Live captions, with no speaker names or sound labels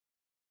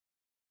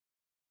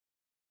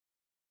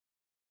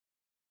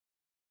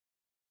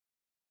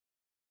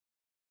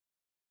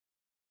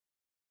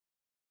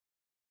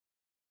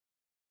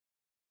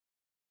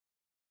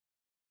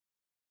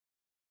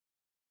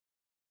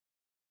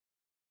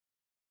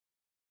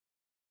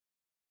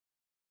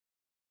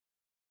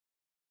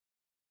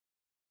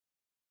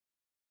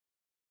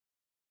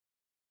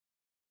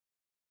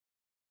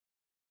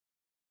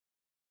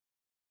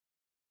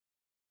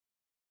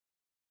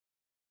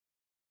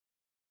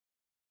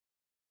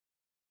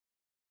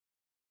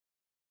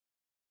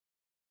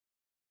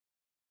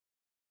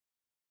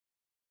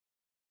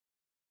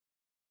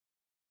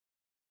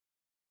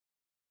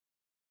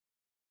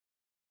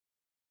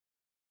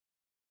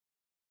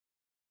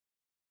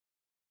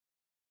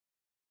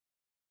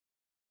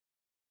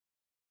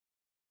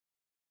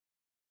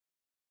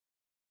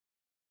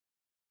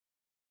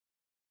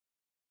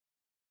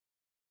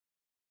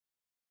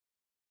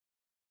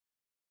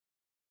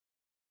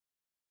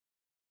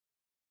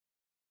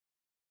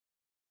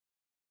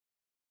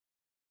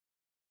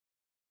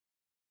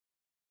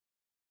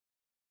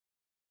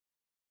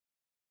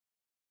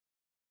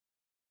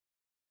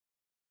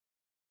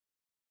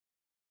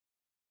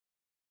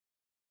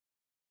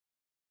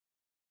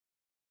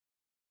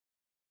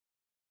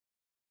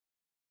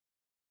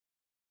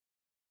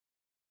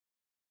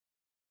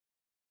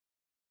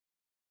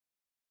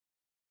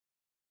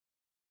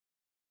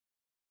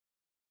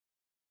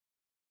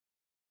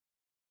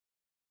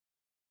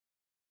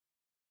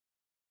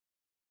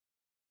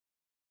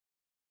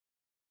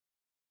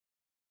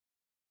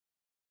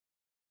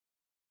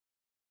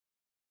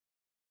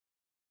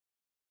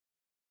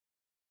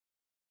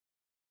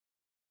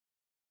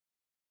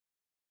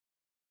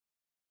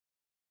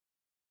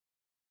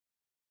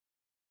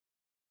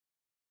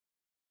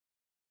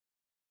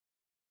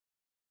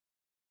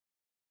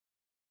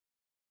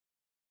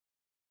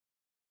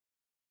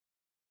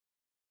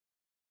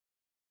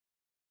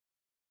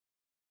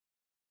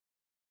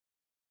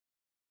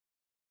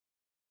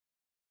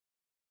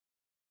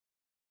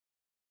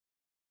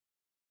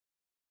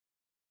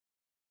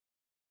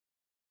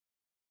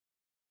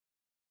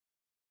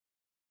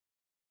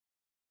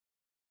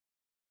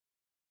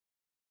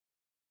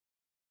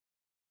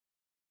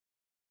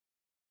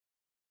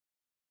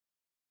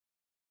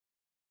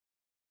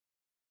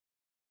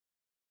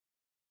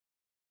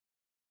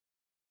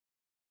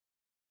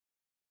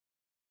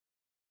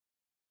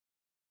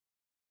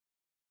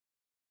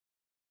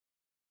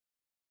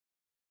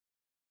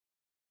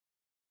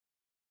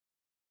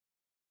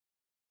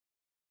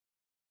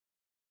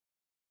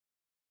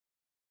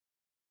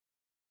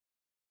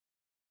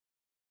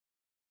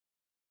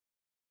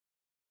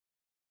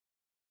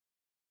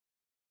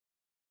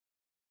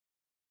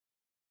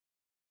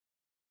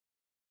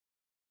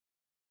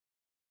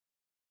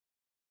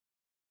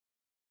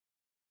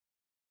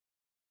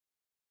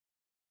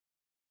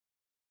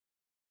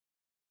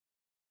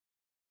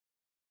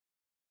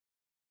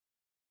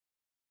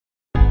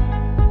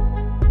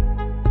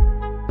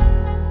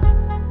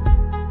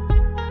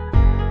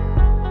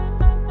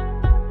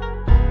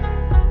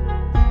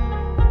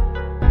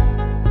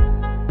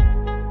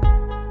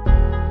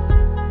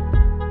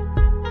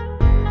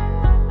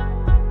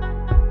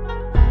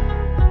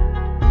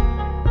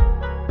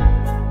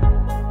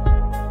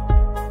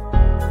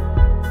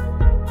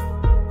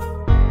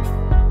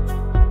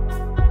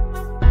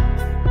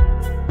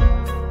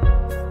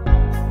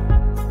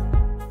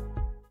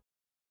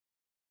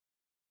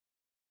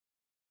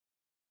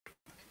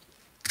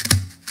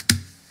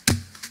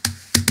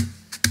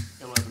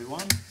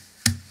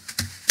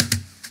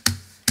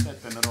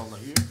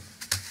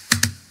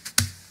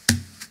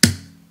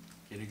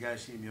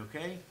guys hear me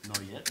okay?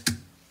 Not yet.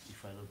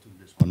 If I don't do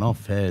this one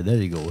off, hey, there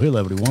you go. Hello,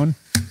 everyone.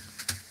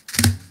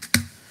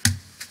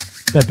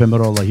 Peppe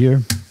Merolla here.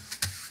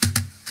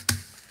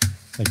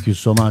 Thank you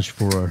so much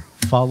for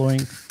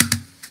following.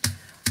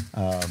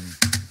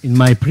 In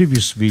my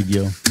previous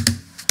video,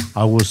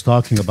 I was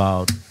talking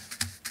about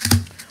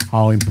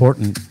how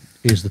important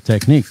is the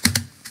technique.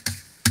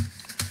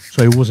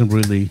 So it wasn't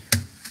really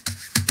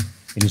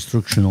an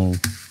instructional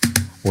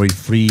or a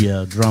free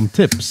drum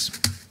tips.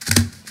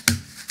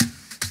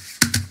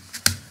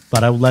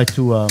 But I would like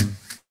to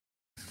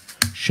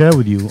share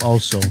with you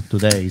also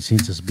today,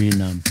 since it's been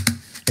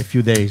a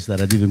few days that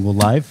I didn't go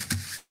live,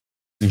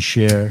 and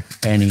share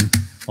any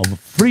of the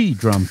free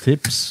drum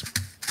tips.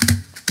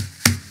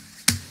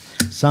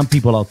 Some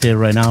people out there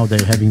right now,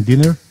 they're having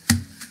dinner.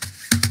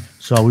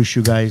 So I wish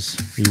you guys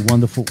a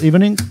wonderful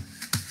evening.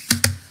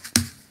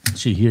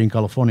 See, here in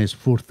California, it's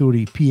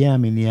 4:30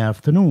 p.m. in the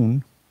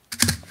afternoon.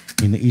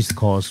 In the East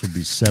Coast, it would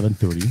be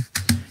 7:30.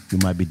 You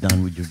might be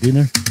done with your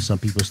dinner. Some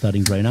people are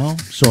starting right now.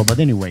 So, but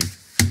anyway,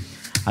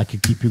 I can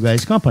keep you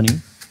guys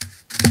company.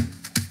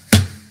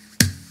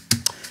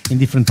 In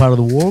different part of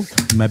the world,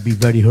 it might be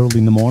very early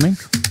in the morning.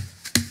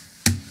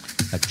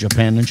 Like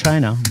Japan and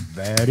China,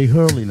 very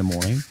early in the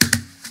morning.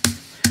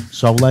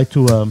 So I would like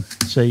to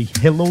say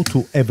hello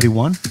to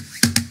everyone.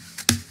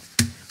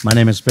 My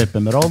name is Peppe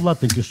Merolla.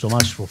 Thank you so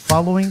much for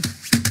following.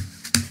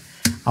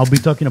 I'll be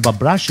talking about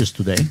brushes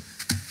today.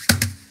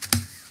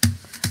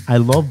 I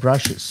love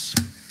brushes.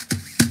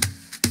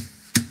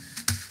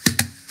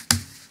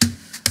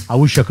 I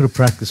wish I could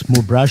practice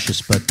more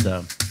brushes,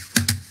 but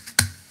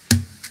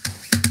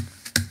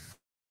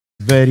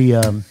very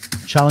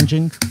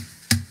challenging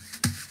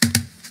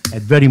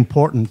and very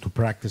important to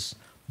practice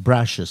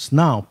brushes.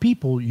 Now,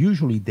 people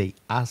usually they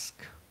ask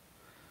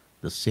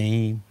the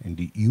same and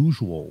the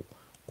usual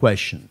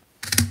question,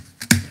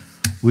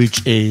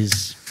 which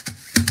is,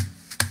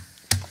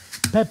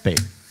 Pepe,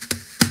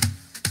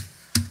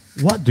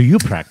 what do you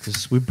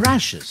practice with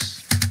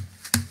brushes?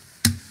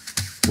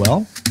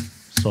 Well,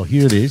 so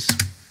here it is.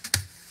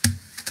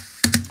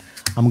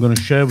 I'm going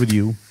to share with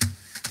you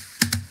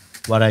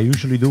what I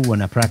usually do when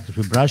I practice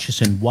with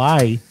brushes and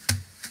why.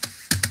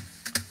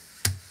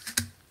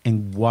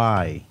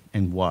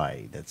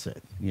 That's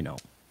it, you know.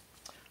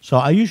 So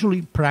I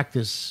usually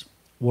practice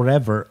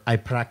wherever I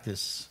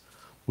practice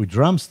with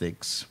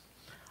drumsticks,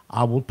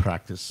 I will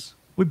practice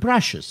with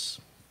brushes.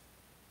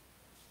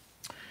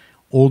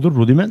 All the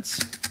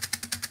rudiments.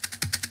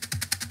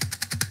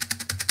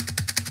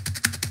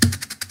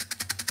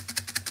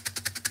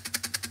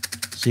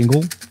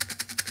 Single,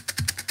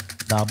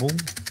 double,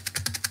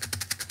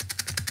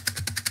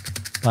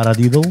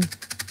 paradiddle.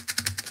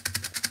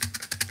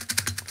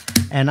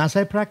 And as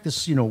I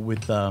practice, you know,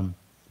 with, hold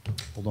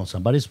on,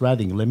 somebody's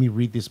writing. Let me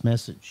read this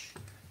message.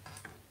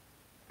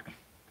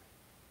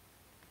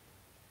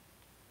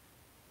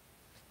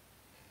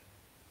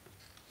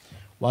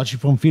 Watching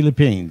from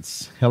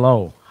Philippines.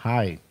 Hello,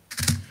 hi.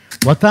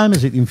 What time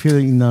is it in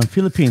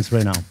Philippines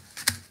right now?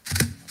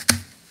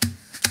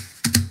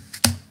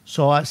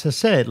 So as I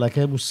said, like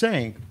I was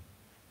saying,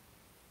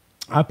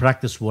 I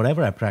practice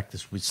whatever I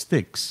practice with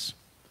sticks.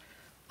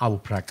 I will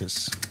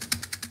practice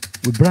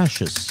with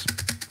brushes.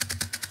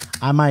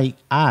 I might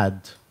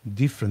add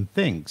different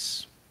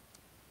things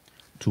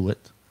to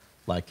it,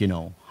 like, you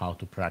know, how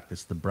to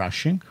practice the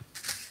brushing.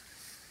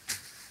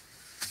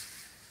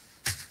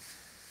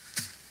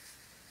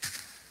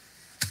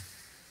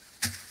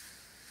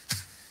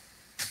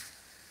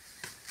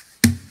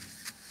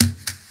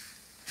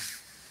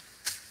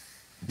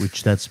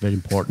 Which that's very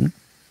important.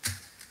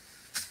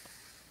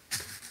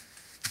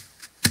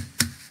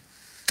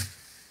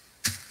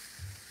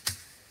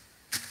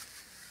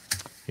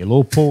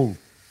 Hello, Paul.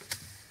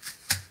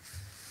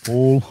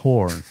 Paul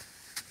Horn.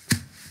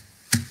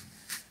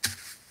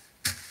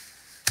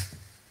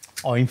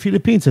 Oh, in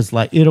Philippines, it's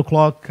like 8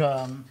 o'clock,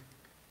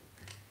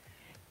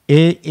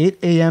 8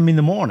 a.m. in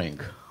the morning.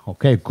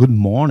 Okay, good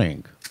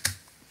morning.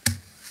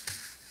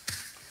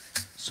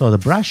 So the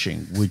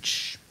brushing,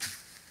 which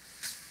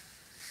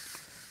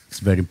is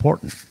very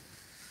important,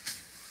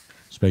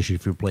 especially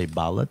if you play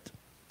ballet.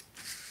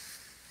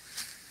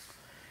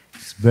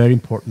 It's very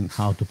important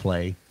how to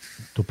play,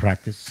 to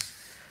practice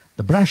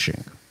the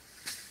brushing.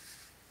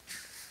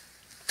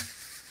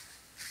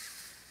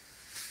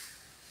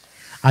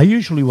 What I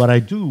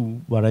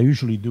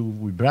usually do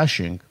with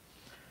brushing,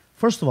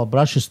 first of all,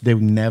 brushes, they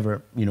will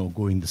never, you know,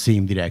 go in the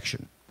same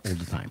direction all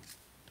the time.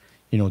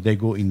 You know, they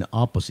go in the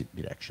opposite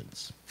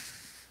directions.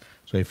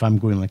 So if I'm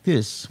going like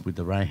this with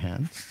the right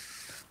hand,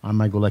 I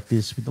might go like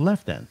this with the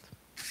left hand.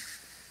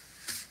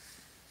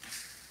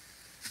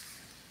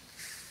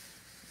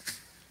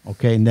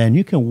 Okay, and then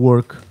you can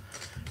work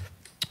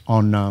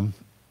on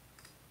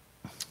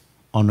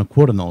the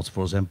quarter notes,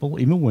 for example.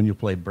 Even when you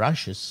play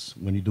brushes,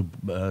 when you do,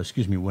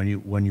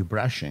 when you're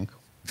brushing,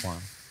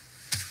 one,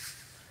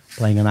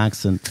 playing an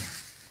accent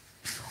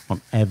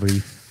on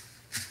every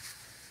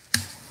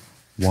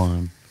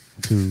 1,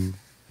 2,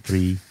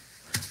 3,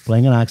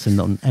 playing an accent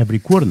on every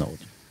quarter note.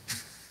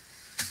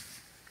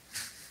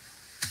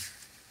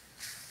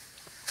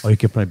 Or you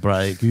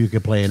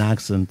can play an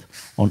accent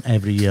on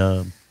every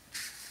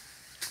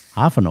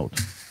half a note.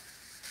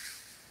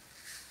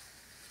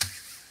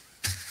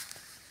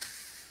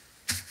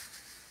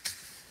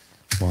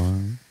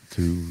 One,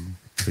 two,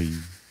 three,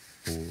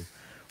 four,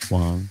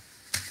 one.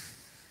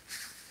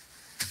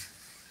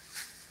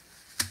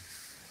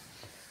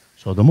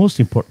 So the most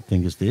important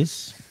thing is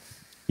this,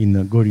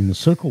 going in the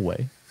circle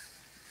way.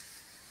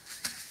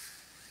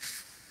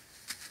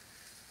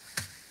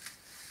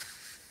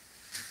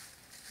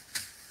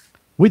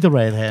 With the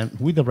right hand,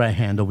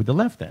 or with the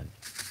left hand.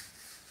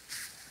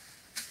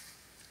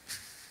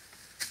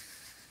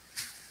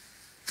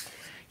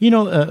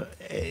 Do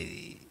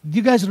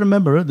you guys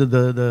remember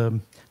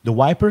the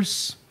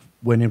wipers?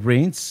 When it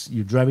rains,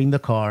 you're driving the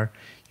car,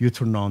 you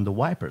turn on the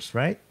wipers,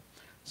 right?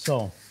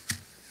 So,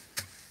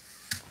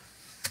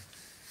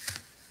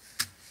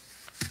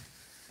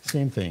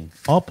 same thing,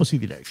 opposite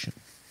direction.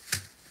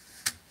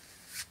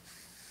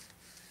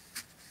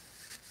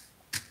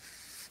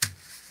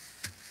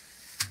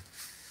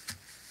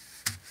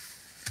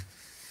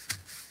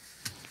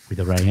 With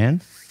the right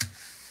hand,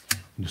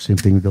 do the same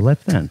thing with the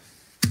left hand.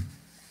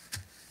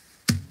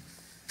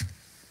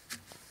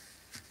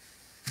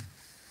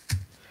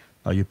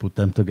 Now you put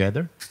them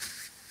together.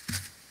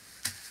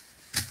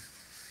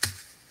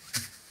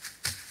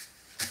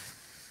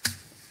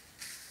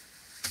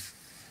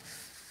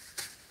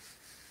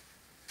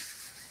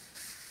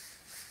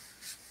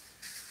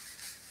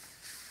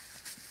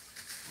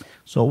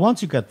 So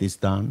once you got this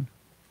done,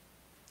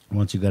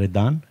 once you got it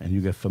done and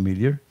you get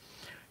familiar,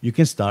 you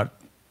can start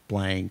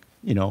playing,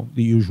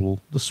 the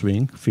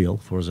swing feel,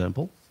 for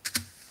example.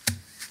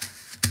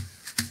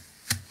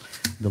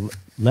 The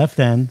left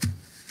hand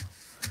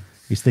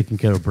is taking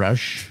care of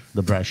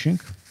the brushing.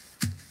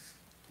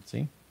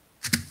 See?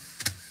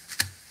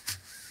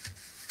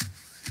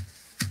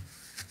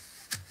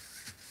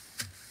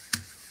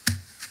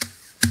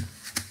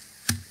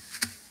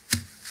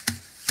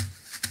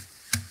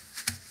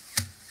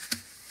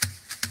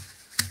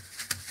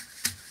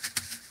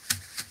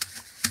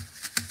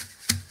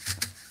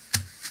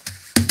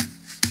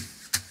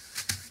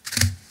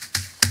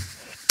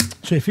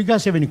 So if you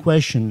guys have any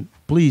question,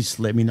 please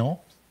let me know.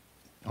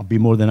 I'll be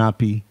more than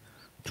happy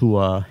to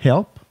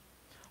help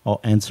or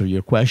answer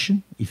your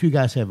question. If you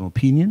guys have an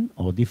opinion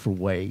or different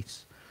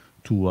ways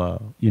to,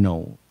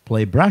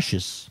 play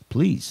brushes,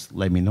 please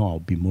let me know. I'll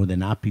be more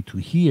than happy to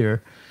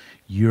hear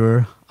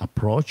your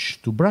approach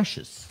to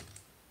brushes.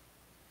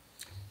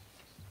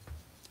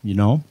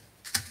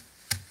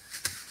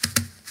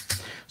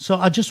 So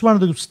I just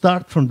wanted to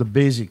start from the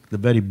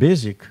very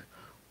basic,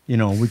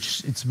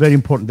 which it's very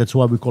important. That's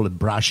why we call it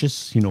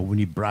brushes. We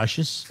need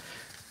brushes.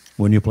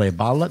 When you play a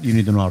ballad, you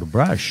need to know how to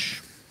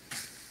brush.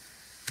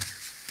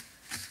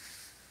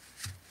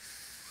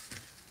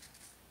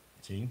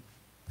 See?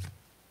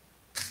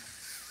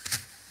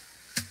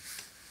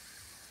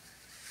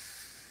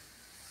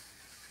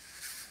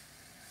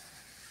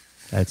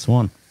 That's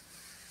one.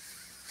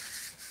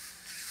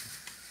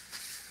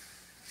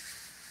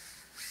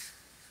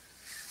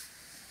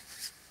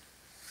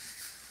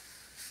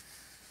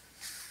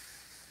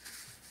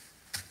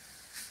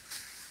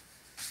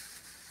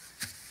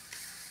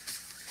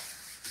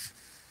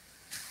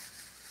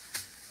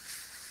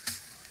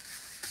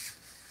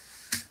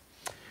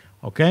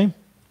 Okay?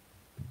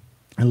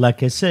 And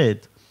like I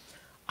said,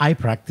 I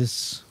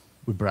practice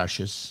with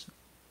brushes.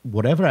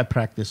 Whatever I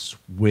practice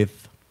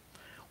with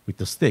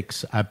the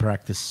sticks, I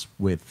practice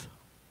with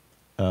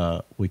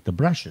the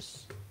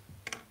brushes.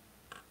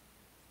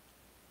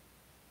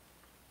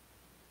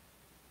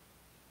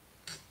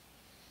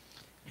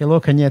 Hello,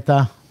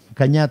 Cañeta.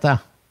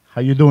 Cañeta,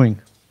 how you doing?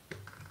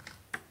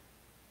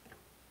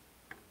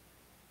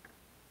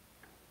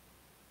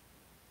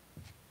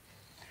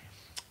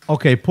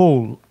 Okay,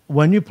 Paul,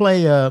 when you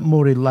play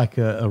more like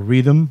a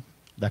rhythm,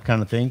 that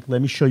kind of thing,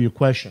 let me show you a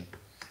question.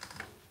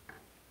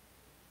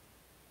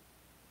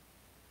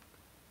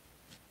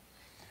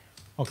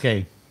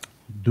 Okay,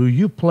 do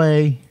you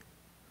play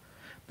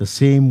the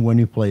same when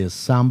you play a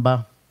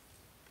samba?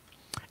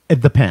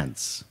 It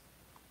depends.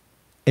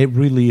 It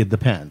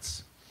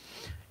depends.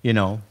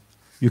 You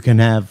can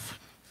have,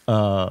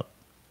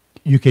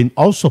 you can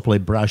also play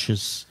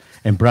brushes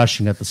and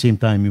brushing at the same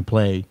time you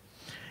play,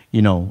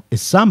 a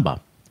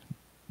samba.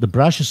 The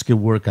brushes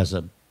can work as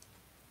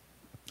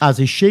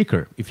a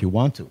shaker if you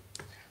want to.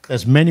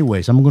 There's many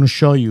ways. I'm going to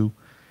show you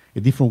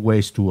different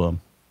ways to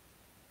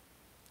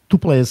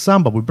play a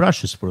samba with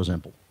brushes, for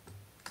example.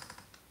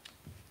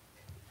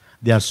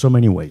 There are so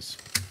many ways.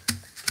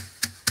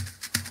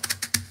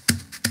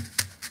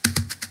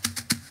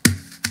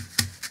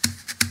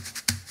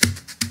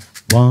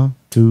 One,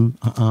 two,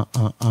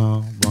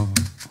 one.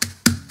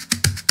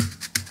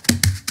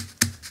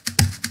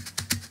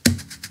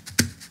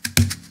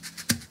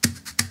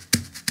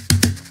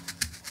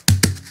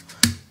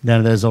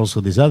 Then there's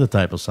also this other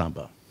type of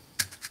samba.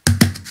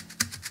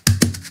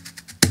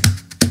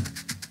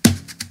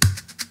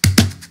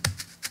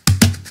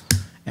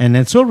 And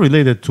it's all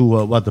related to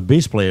what the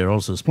bass player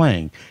also is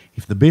playing.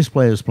 If the bass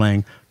player is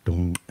playing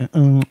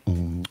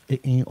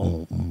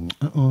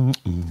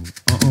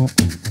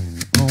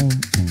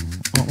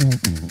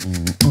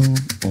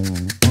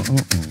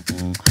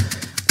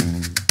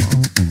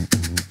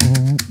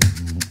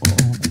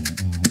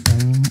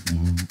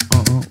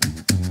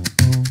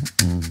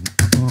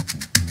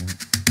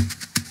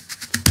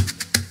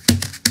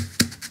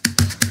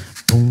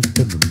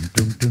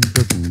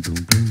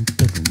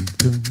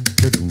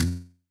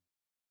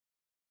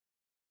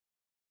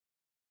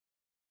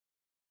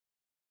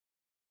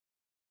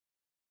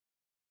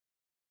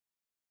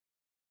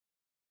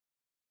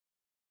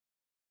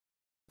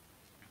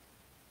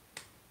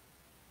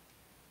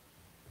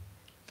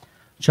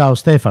Ciao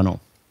Stefano.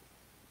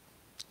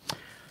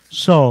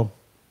 So,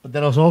 but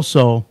there was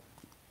also,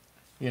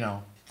 you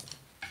know,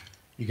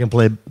 you can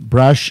play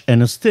brush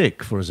and a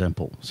stick, for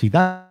example. See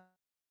that?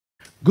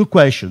 Good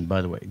question,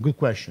 by the way. Good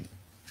question.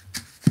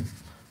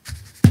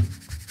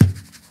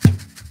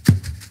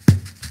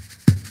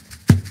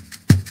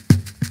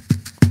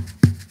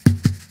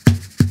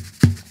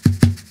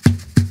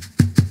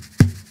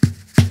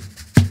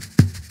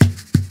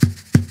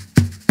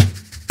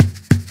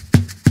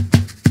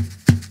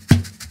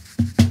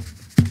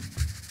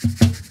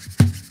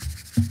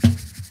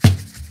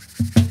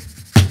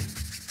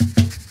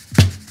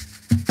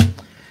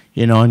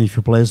 You know, and if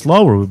you play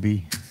slower, would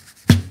be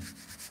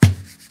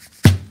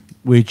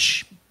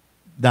which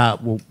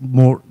that will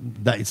more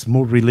that it's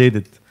more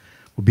related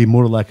would be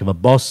more like of a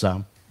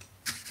bossa,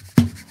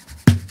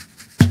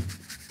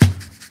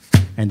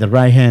 and the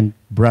right hand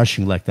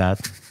brushing like that.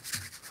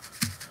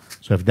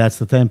 So if that's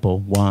the tempo,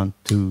 1,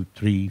 2,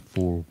 3,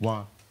 4,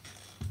 1.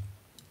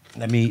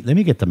 Let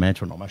me get the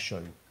metronome. I'll show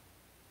you.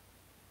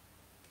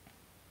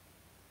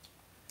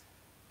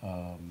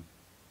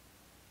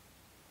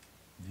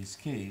 This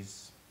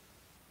case,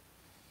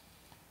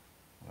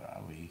 where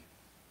are we?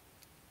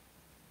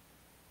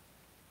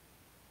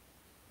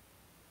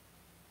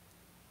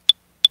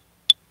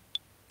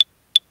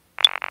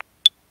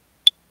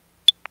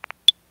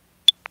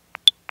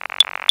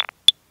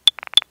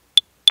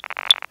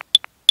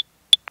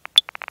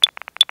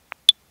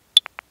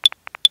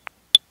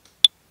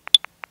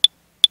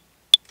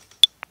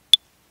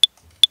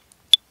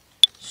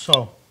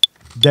 So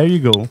there you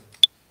go.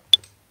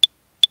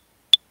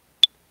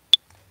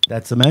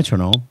 That's a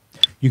metronome.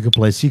 You can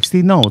play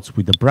 16 notes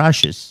with the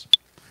brushes.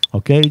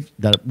 Okay,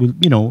 that will,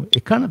 you know,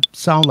 it kind of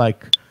sound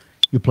like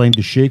you're playing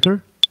the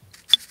shaker.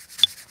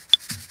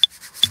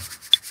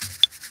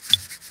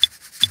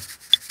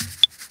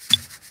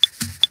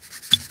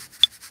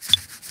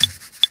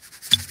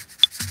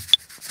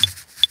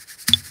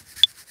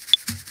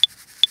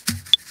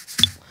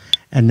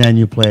 And then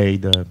you play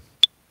the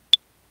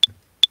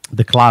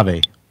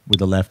clave with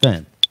the left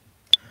hand.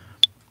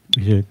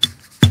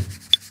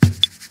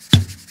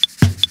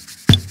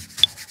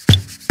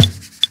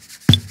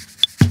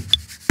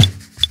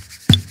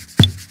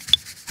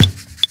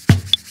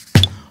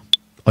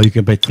 Or you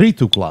can play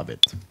 3-2 clave,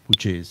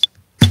 which is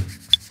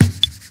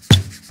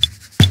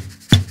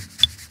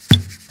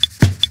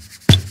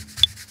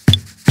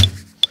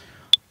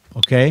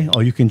okay,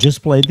 or you can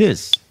just play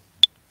this.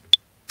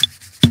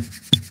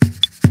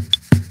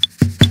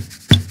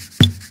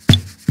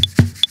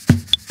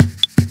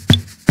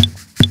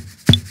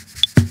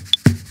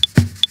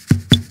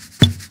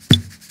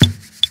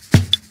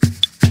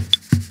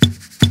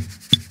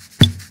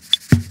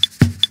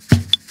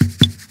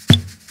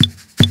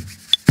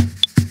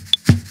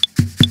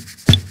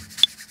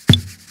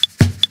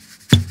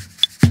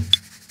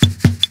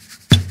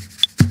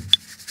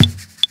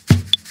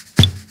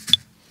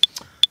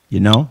 You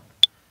know?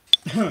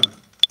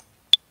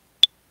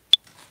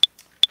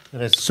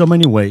 There's so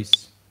many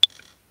ways.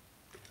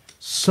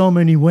 So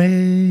many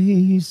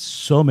ways,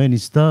 so many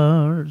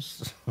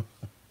stars.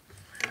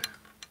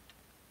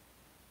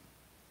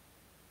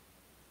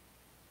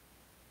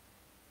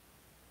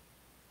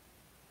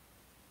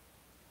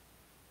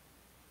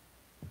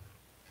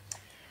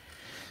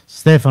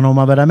 Stefano,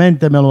 ma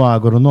veramente me lo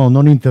auguro. No,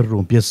 non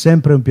interrompi, è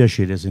sempre un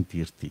piacere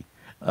sentirti.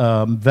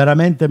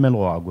 Veramente me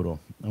lo auguro.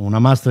 Una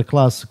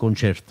masterclass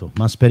concerto,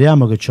 ma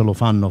speriamo che ce lo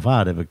fanno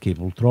fare perché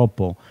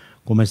purtroppo,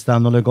 come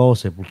stanno le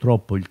cose,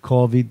 purtroppo il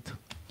Covid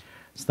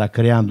sta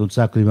creando un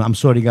sacco di... I'm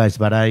sorry guys,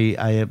 but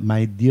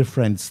my dear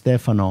friend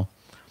Stefano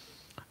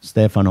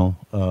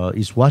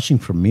is watching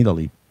from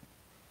Italy.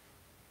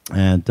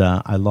 And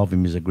I love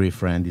him. He's a great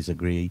friend. He's a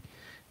great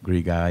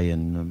guy.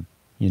 And,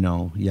 you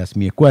know, he asked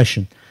me a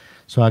question.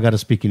 So I got to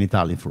speak in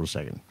Italian for a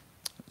second.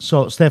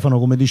 So, Stefano,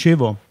 come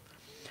dicevo,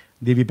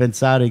 devi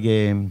pensare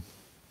che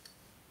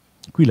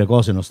qui le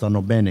cose non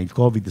stanno bene. Il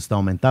Covid sta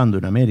aumentando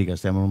in America.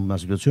 Stiamo in una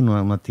situazione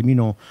un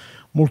attimino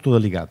molto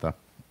delicata.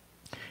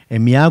 E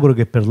mi auguro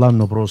che per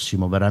l'anno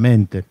prossimo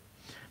veramente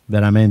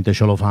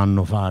ce lo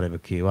fanno fare,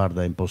 perché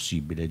guarda è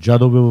impossibile. Già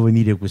dovevo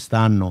venire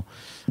quest'anno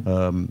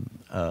per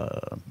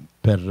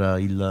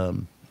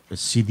il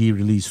CD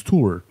release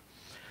tour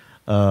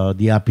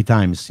di Happy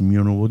Times, il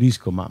mio nuovo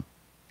disco, ma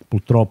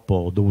purtroppo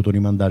ho dovuto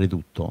rimandare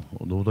tutto.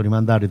 Ho dovuto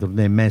rimandare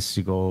tournée in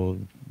Messico,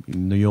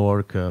 in New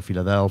York,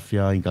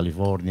 Philadelphia, in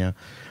California,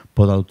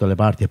 po' da tutte le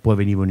parti e poi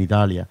venivo in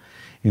Italia,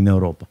 in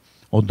Europa.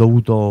 Ho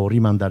dovuto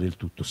rimandare il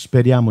tutto.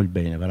 Speriamo il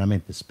bene,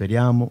 veramente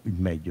speriamo il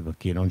meglio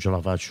perché non ce la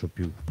faccio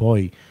più.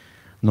 Poi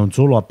non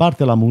solo, a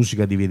parte la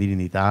musica di venire in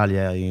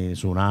Italia,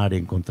 suonare,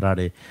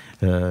 incontrare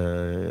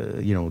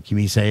chi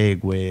mi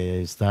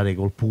segue, stare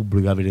col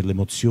pubblico, avere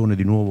l'emozione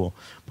di nuovo,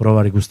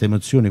 provare questa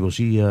emozione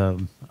così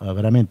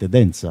veramente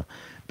densa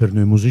per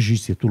noi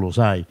musicisti, e tu lo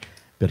sai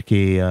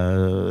perché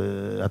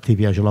a te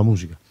piace la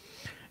musica.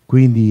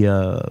 Quindi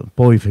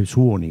poi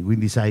suoni,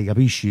 quindi sai,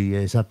 capisci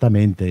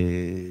esattamente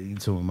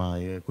insomma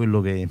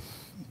quello che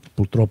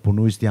purtroppo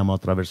noi stiamo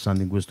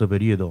attraversando in questo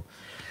periodo.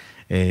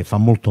 Fa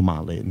molto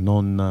male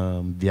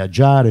non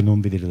viaggiare, non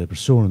vedere le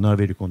persone, non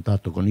avere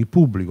contatto con il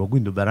pubblico,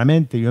 quindi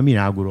veramente io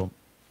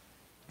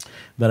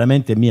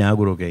veramente mi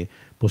auguro che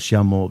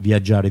possiamo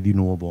viaggiare di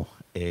nuovo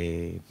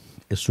e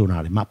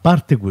suonare. Ma a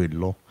parte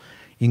quello,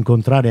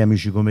 incontrare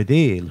amici come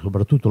te,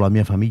 soprattutto la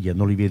mia famiglia,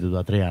 non li vedo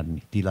da 3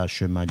 anni, ti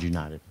lascio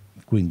immaginare.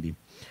 Quindi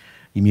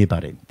i miei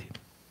parenti,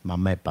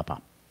 mamma e papà.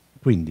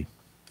 Quindi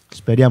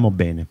speriamo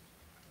bene.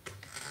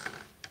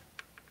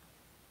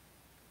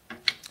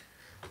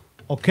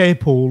 Okay,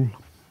 Paul.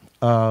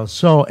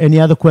 So, any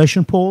other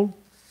question, Paul?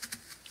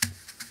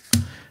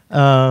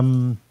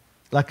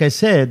 Like I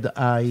said,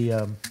 I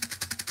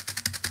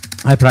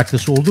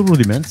practice all the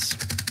rudiments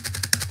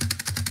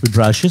with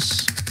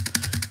brushes.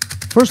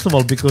 First of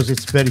all, because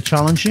it's very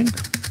challenging,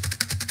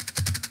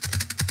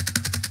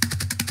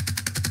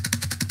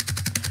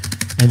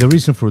 and the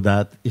reason for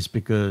that is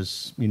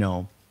because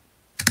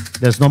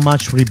there's not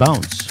much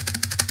rebounds.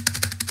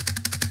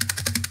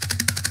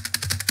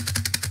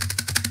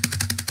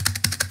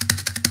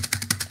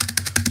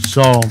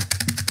 So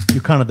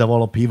you kind of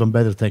develop even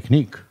better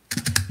technique.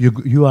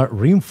 You are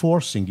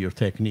reinforcing your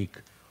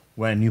technique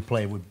when you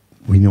play with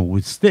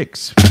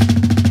sticks.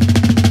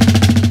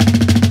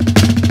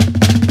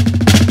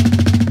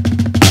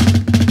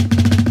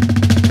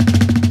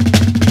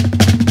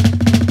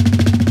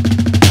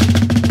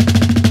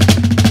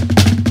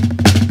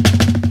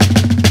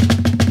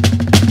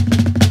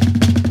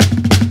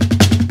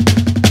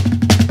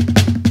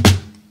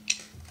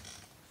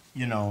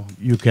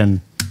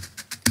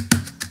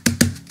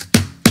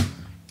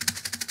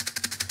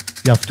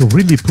 You have to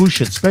really push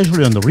it,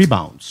 especially on the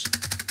rebounds.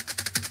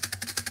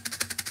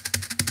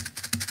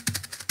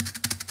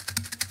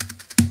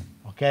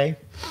 Okay?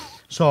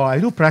 So I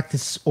do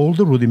practice all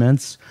the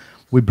rudiments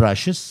with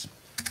brushes.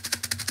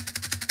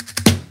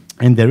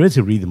 And there is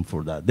a rhythm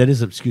for that.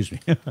 Excuse me,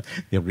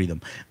 the rhythm.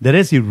 There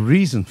is a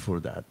reason for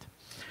that.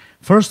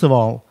 First of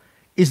all,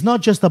 it's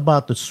not just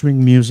about the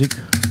swing music.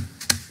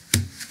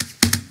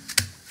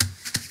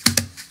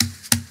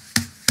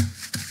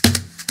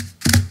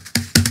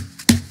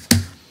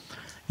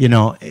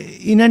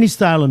 In any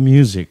style of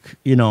music,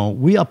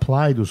 we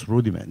apply those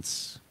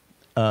rudiments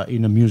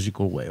in a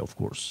musical way, of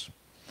course.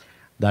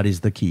 That is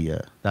the key.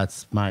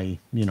 That's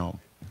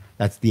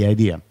that's the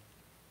idea.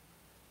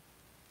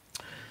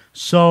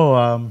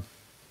 So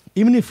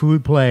even if we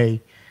play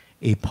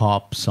a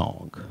pop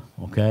song,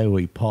 okay, or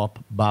a pop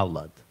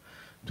ballad,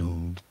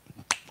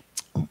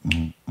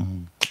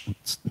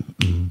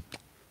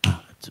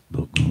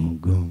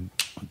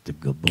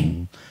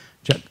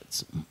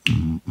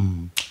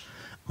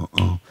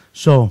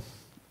 so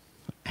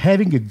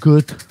having a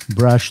good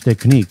brush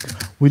technique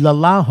will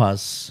allow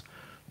us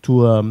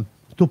to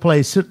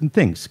play certain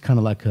things, kind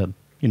of like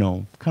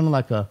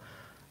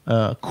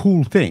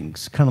cool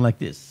things, kind of like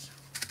this.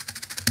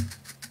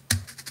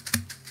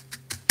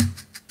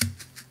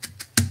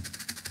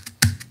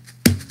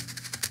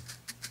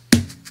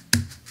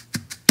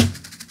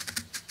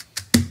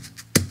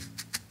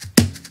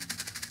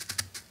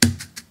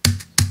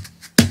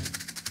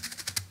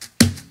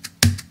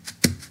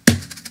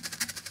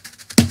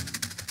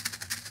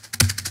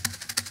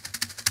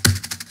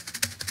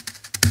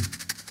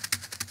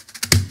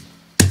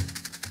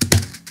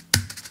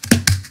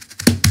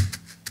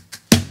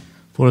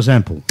 For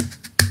example,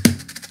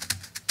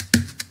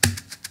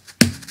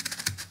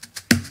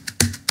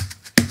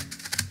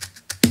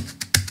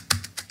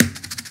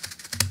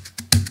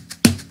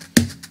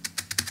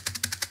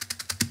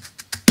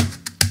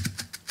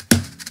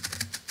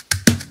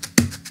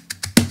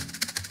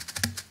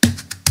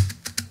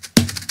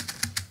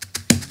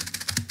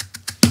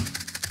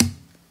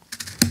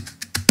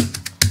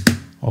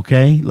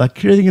 okay, like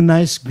creating a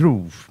nice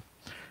groove.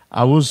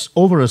 I was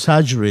over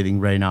exaggerating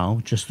right now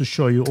just to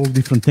show you all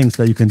different things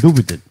that you can do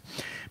with it.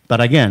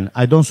 But again,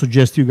 I don't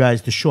suggest you guys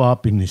to show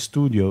up in the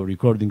studio,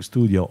 recording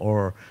studio,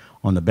 or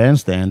on the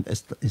bandstand,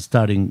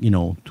 starting,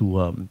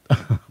 to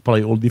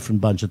play all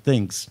different bunch of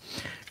things,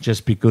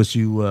 just because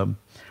you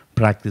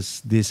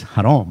practice this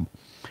at home.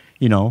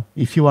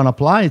 If you want to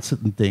apply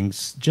certain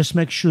things, just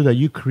make sure that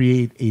you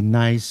create a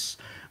nice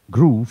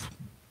groove,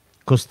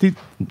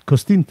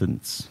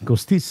 consistency,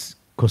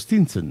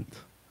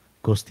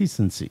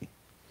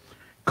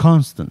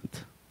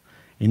 constant,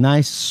 a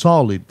nice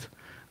solid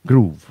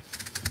groove.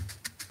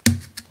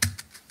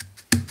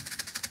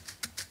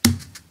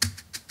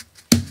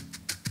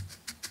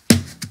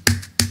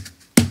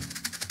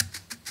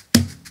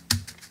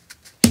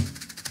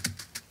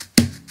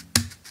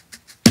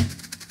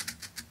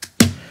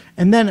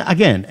 And then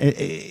again,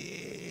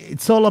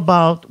 it's all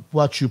about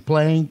what you're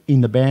playing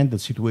in the band, the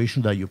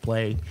situation that you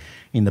play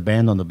in the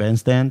band on the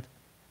bandstand,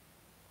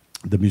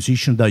 the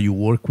musician that you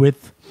work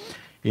with.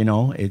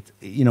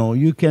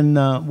 You can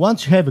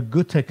once you have a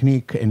good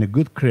technique and a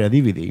good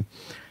creativity,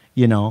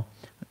 you know,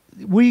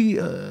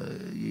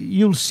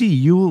 you'll see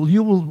you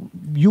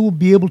will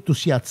be able to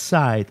see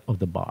outside of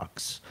the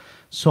box.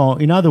 So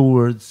in other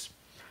words,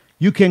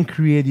 you can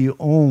create your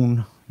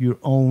own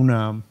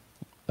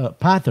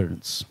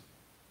patterns,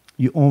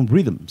 your own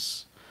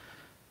rhythms.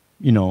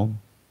 You know,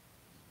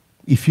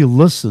 if you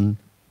listen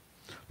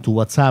to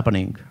what's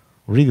happening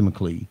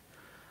rhythmically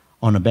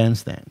on a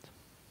bandstand,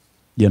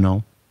 you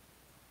know.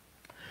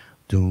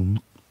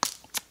 Doom,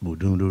 boom,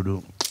 doom, doom,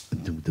 doom,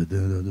 doom, doom,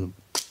 doom, doom,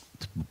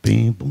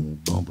 bing, boom,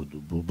 boom, boom,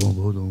 boom, boom,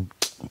 boom,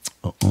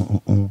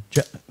 boom,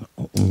 check,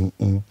 boom,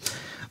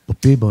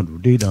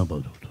 boom, dee, da,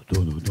 boom,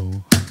 boom, boom,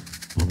 boom,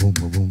 boom,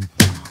 boom, boom,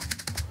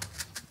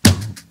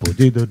 boom,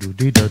 dee, da, do,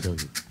 dee, da, da,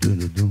 do,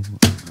 do, do,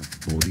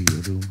 boom, dee,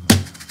 da, do,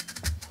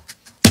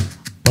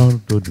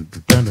 boom, do, do, do,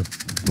 da, da,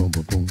 boom,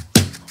 boom, boom,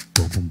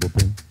 boom, boom, boom,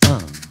 boom,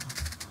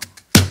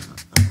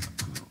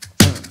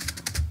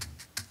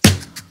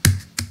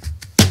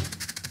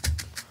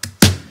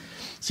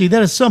 See,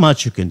 there is so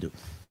much you can do,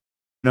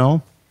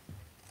 So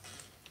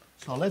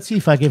let's see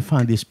if I can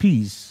find this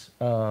piece.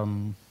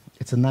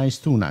 It's a nice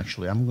tune,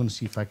 actually. I'm going to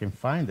see if I can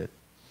find it.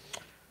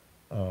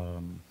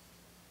 I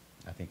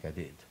think I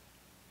did.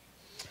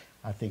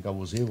 I think I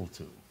was able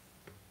to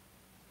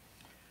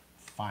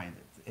find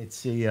it.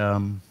 It's a,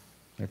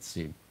 let's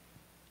see.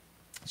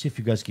 See if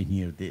you guys can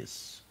hear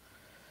this.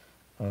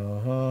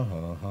 Home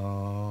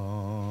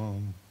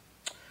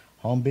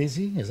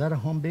Basie? Is that a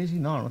Home Basie?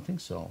 No, I don't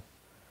think so.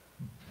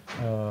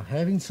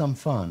 Having some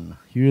fun.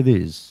 Here it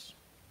is.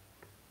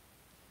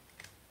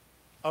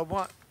 A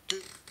 1,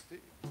 2, 3.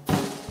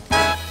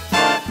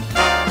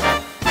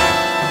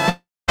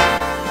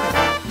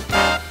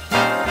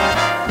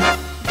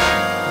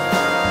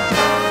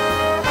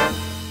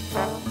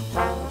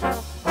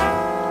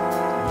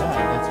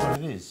 Yeah, that's what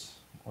it is.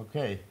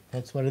 Okay,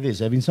 that's what it is.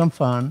 Having some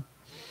fun.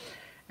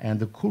 And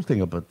the cool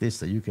thing about this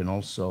that you can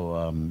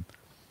also,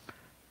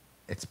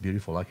 it's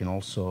beautiful. I can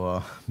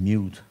also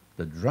mute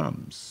the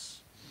drums.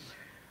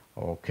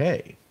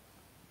 Okay,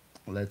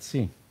 let's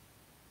see.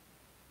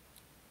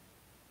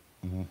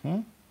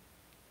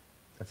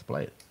 Let's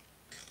play it.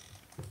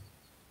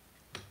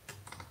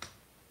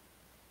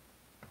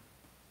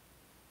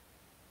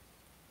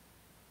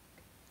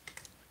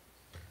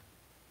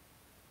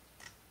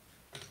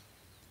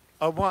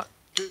 A 1,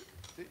 2,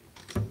 3.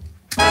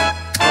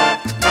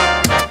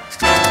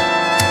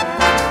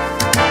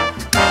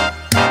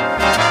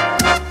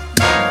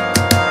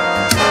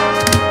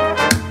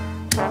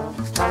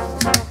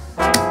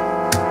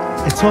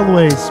 It's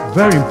always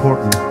very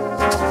important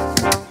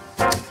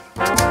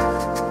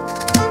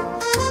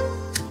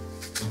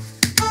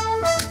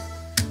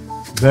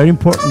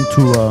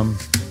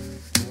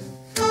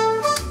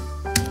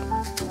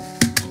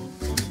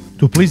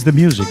to please the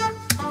music.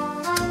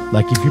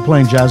 Like if you're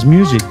playing jazz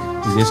music,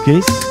 in this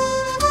case,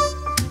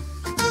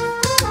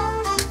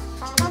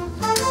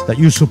 that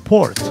you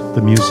support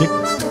the music.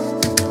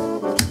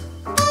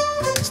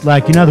 It's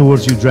like, in other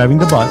words, you're driving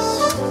the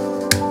bus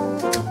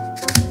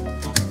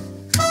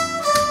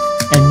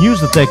and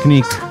use the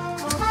technique.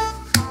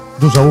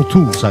 Those are all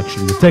tools,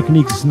 actually. The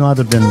technique is no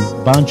other than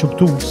a bunch of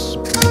tools.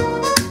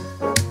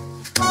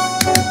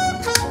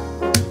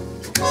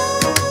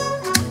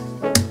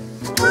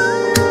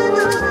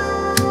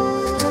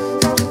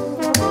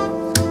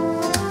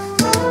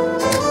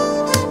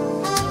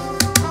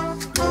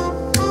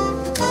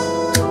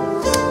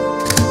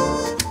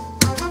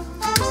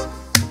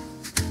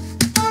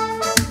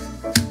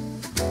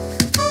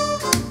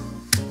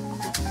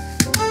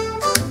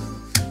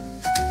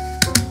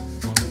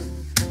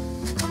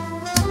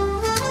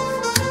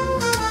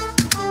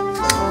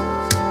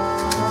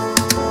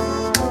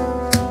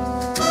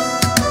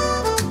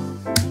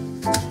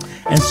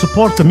 And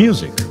support the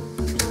music.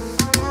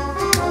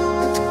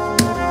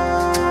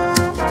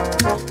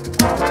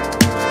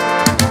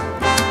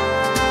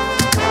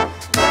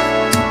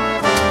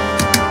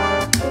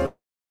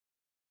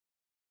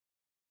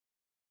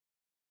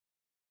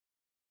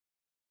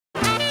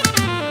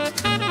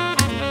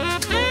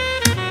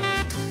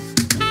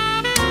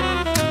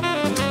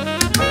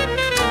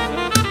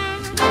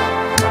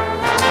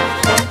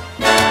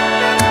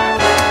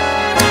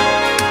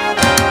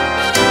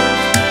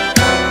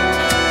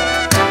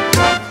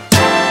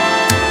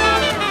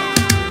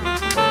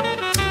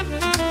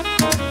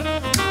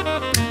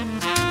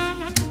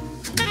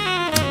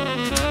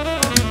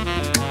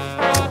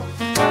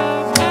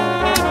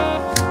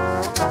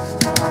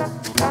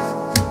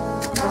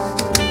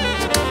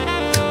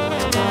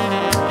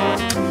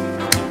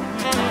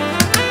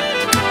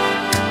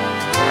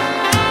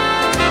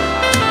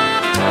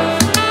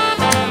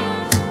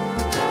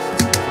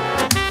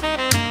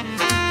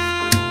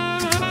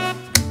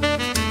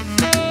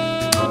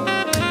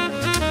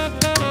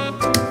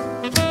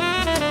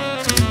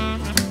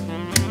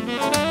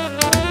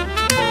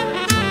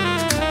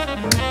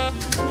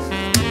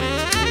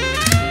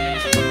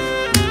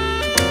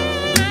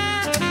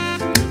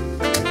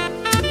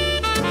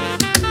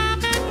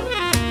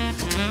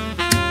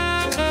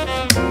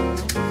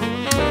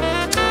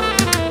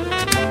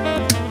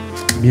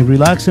 Be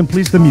relaxed and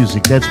please the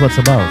music. That's what's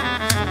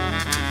about.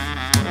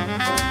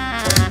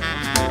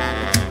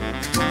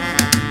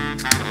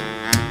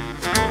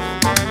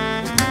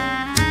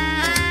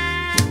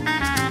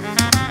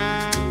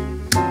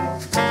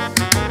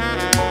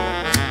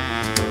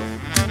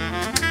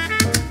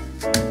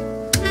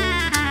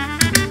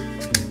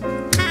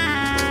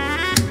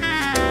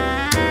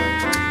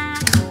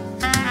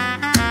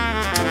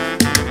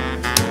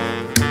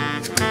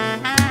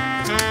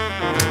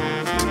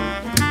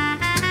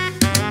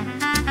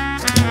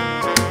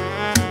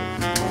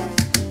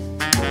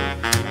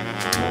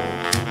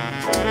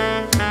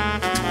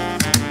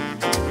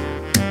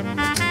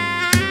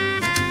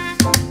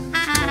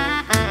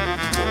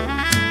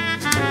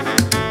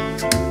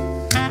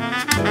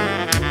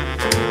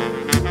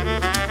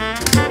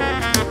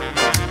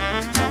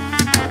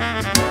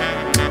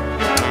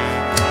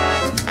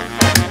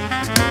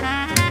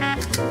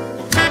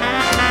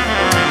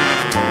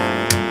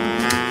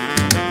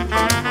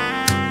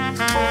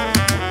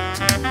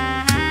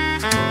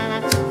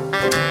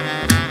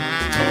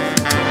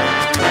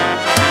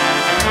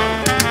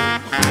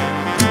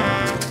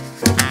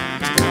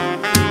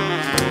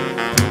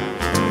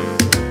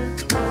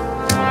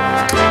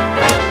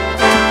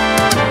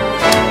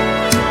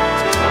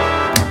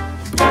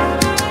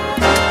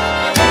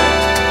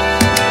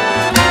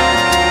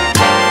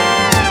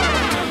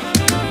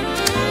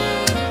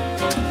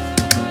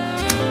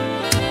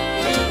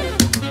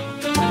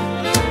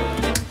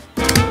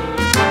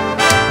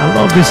 I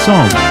love this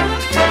song.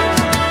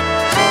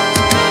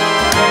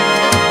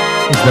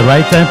 It's the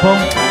right tempo,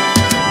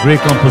 great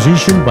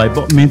composition by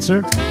Bob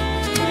Mintzer,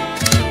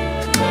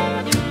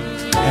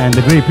 and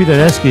the great Peter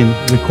Eskin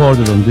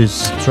recorded on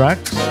these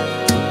tracks,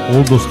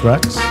 all those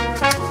tracks.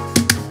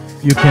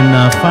 You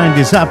can find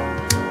this app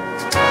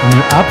on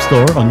your app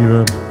store, on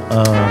your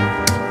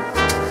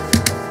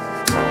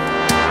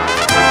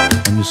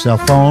cell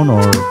phone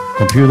or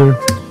computer.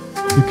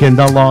 You can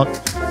download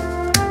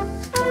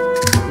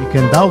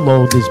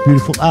this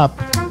beautiful app.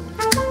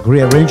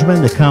 Great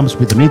arrangement that comes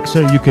with a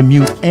mixer. You can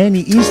mute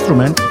any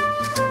instrument.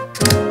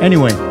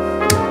 Anyway,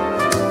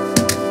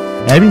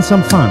 having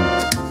some fun.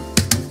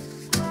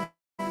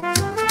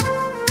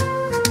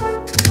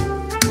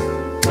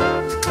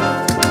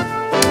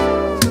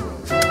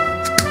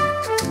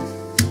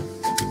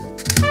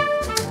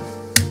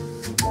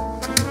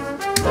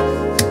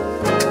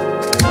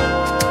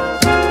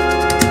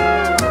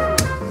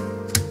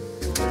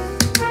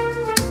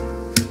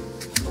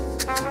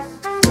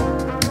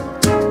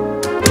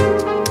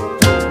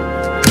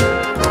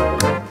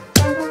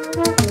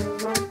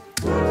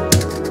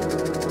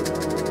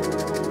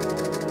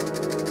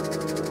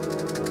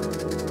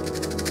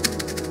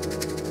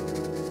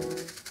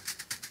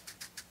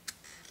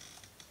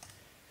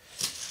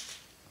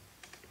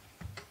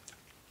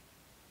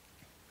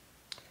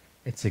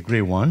 It's a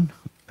great one.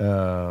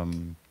 So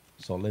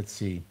let's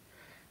see.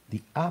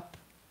 The app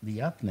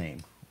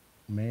name.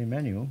 Main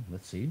menu.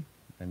 Let's see.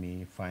 Let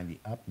me find the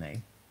app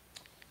name.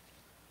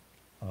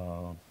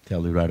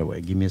 Tell you right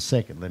away. Give me a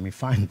second. Let me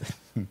find it.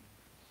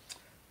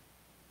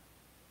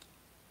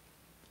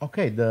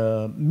 Okay,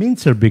 the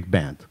Mintzer Big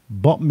Band.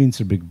 Bob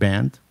Mintzer Big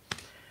Band.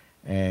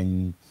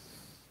 And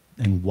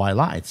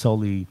voila, it's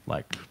only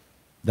like,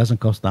 doesn't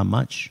cost that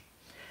much.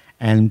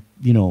 And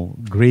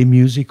great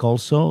music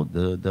also.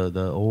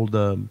 The all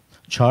the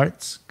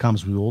charts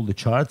comes with all the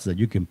charts that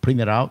you can print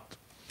it out.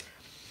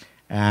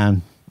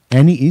 And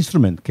any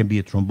instrument can be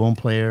a trombone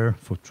player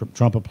for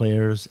trumpet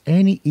players.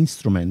 Any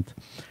instrument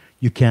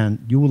you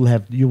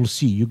will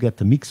see. You get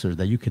the mixer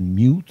that you can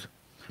mute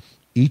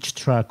each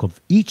track of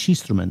each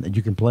instrument and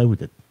you can play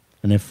with it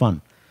and have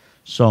fun.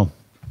 So.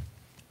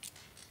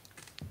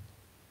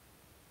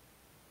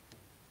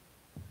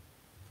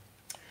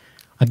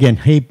 Again,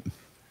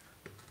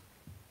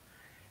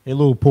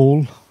 hello,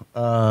 Paul.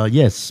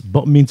 Yes,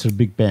 Bob Mintzer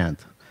Big Band.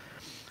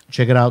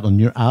 Check it out on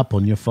your app,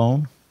 on your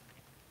phone.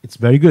 It's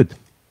very good.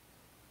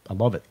 I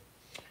love it.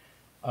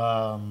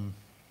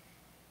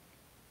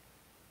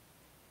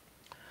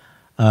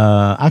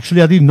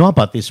 Actually, I didn't know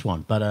about this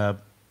one, but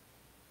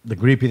the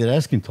great Peter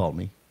Eskin told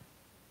me.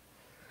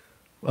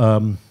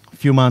 A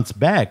few months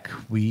back,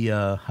 we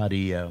had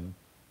a...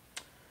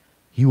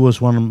 he was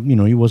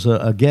he was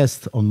a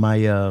guest on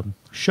my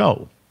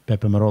show,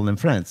 Peppe Merolla and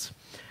Friends.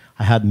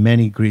 I had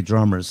many great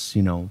drummers,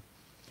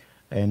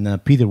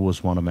 and Peter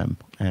was one of them.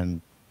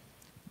 And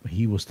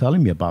he was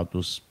telling me about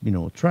those,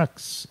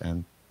 tracks,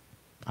 and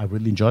I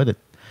really enjoyed it.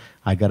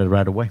 I got it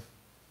right away.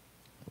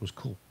 It was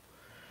cool.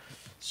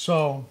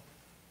 So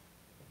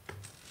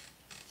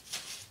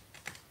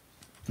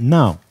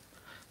now,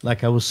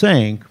 like I was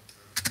saying,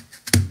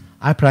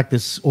 I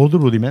practice all the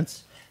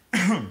rudiments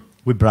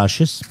with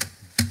brushes.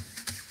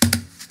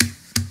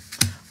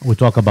 We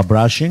talk about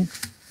brushing.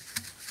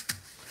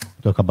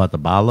 We talk about the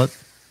ballad,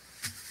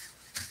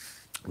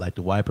 like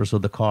the wipers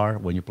of the car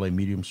when you play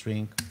medium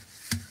string.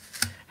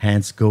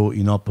 Hands go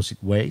in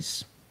opposite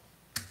ways.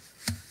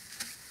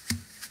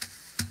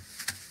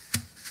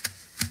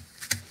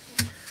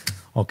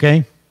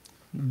 Okay?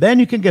 Then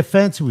you can get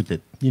fancy with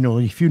it.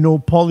 if you know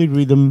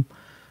polyrhythm,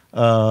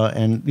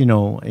 and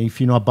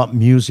if you know about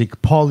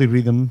music,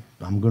 polyrhythm,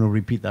 I'm going to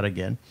repeat that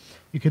again.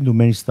 You can do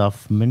many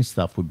stuff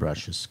with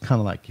brushes. Kind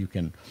of like you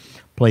can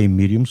play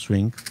medium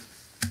swing.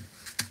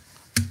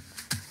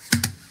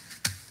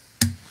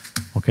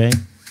 Okay?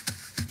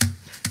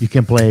 You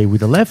can play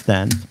with the left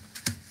hand.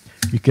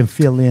 You can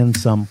fill in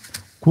some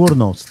quarter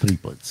notes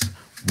triplets.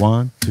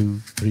 1, 2,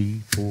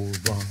 3, 4, 1,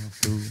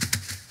 2.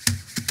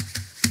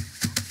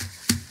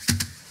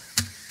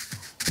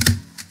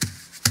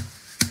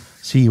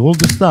 See, all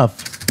the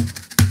stuff.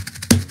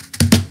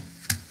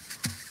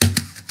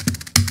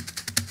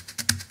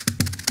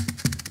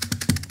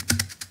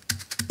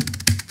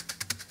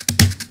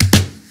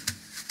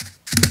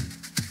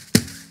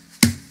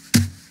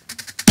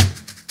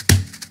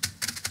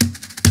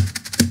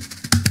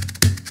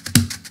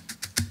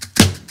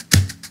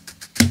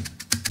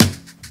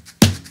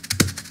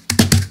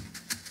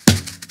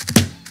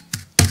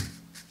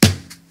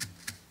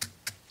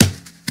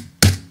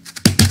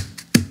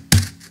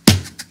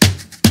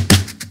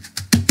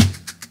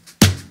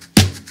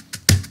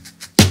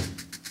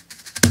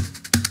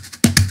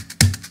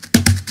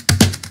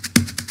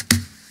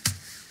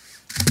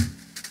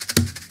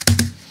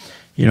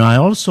 I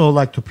also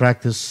like to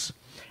practice,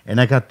 and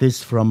I got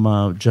this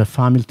from Jeff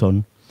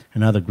Hamilton,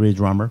 another great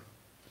drummer.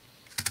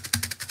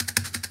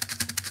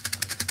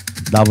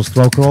 Double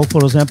stroke roll,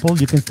 for example.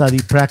 You can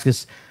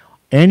practice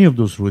any of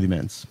those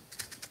rudiments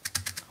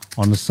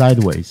on the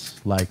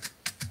sideways. Like,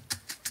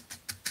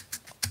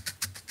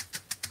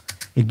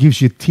 it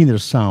gives you thinner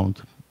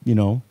sound,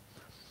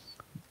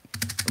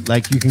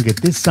 Like you can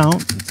get this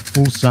sound, it's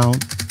full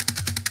sound.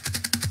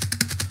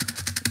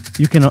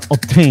 You can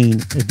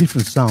obtain a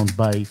different sound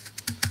by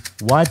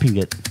wiping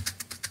it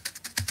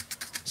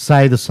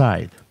side to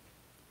side,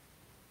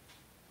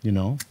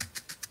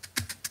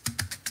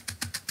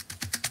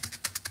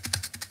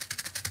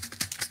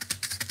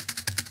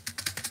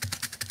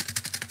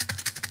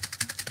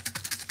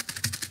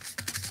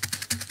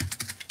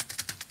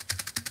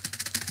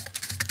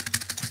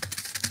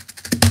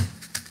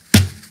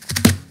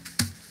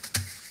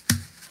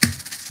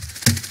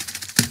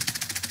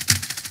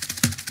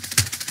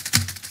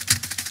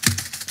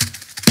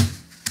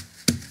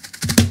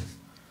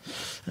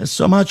 There's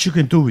so much you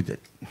can do with it.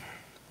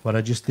 What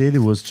I just did, it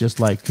was just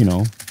like,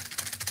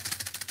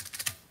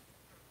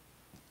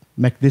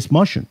 make this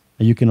motion,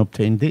 and you can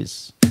obtain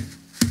this.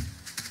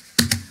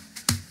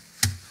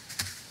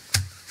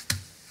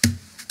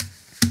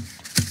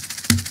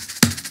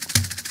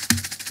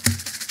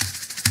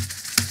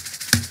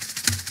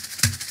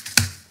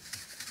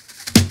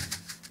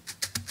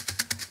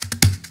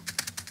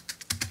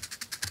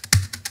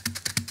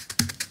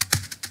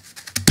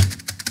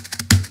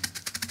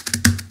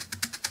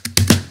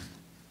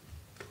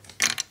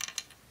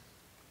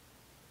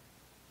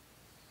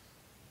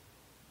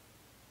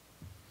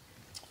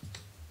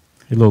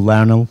 Hello,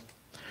 Lionel.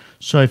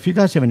 So if you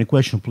guys have any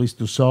questions, please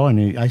do so.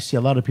 And I see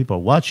a lot of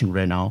people watching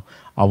right now.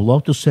 I would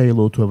love to say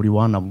hello to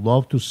everyone. I would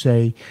love to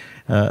say,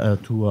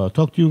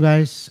 talk to you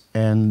guys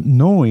and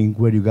knowing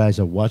where you guys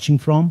are watching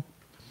from.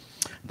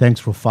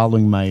 Thanks for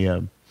following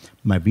my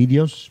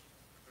videos.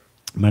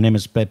 My name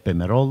is Peppe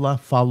Merolla.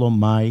 Follow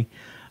my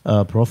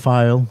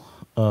profile,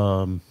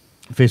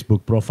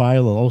 Facebook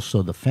profile,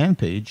 also the fan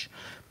page,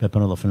 Peppe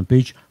Merolla fan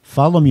page.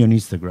 Follow me on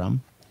Instagram.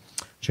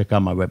 Check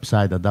out my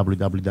website at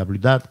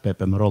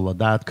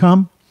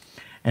www.peppemerolla.com,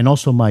 and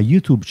also my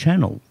YouTube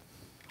channel.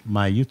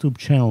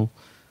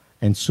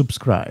 And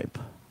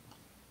subscribe.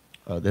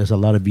 There's a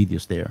lot of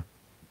videos there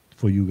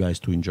for you guys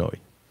to enjoy.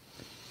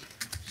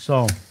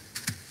 So,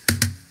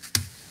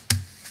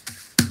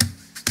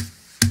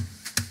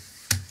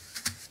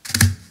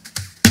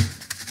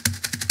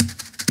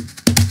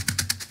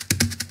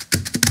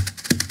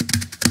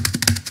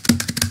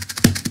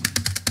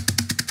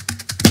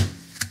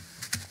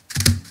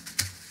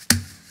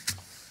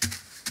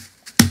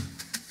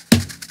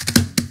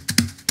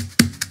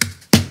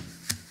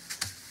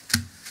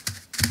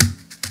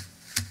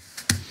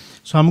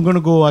 I'm going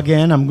to go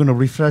again. I'm going to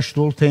refresh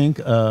the whole thing.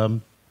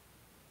 Going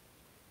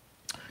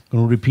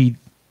to repeat,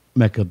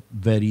 make a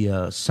very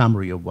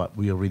summary of what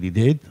we already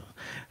did,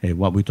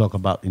 what we talk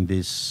about in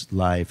this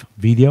live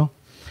video.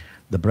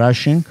 The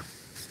brushing,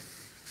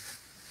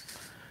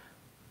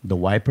 the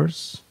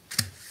wipers,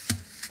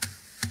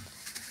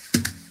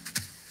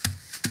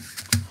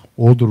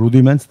 all the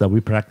rudiments that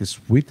we practice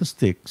with the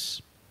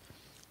sticks,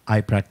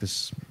 I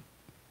practice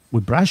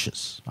with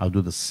brushes. I'll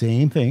do the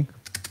same thing.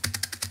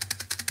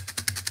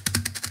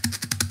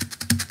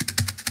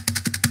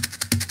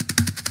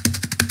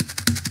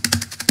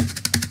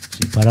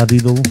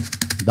 Paradiddle,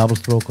 double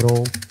stroke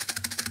roll,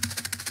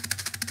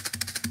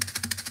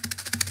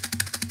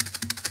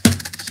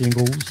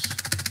 singles,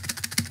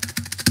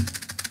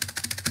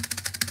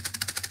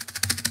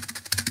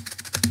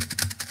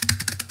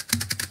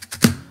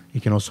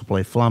 you can also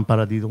play flam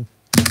paradiddle.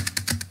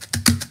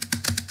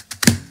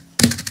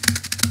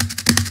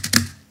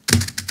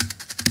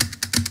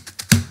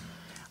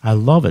 I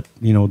love it,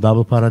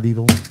 double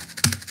paradiddle.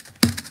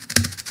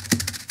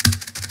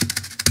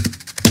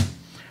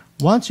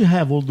 Once you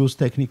have all those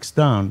techniques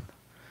done,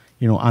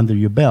 under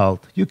your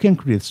belt, you can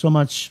create so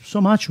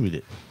much with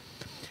it.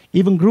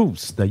 Even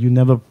grooves that you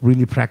never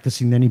really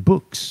practice in any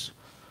books.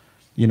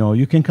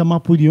 You can come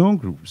up with your own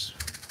grooves.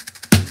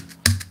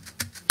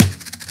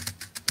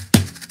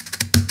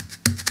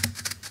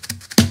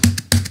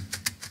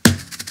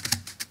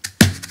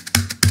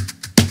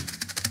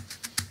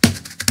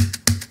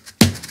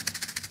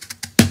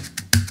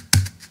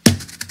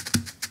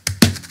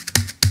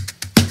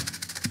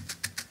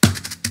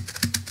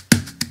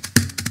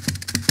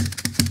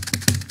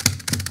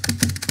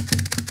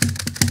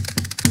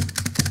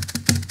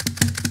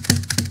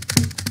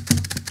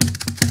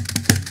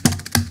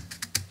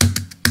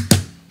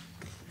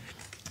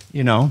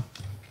 you know.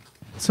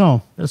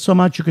 So there's so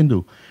much you can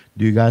do.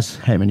 Do you guys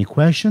have any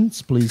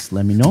questions? Please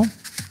let me know.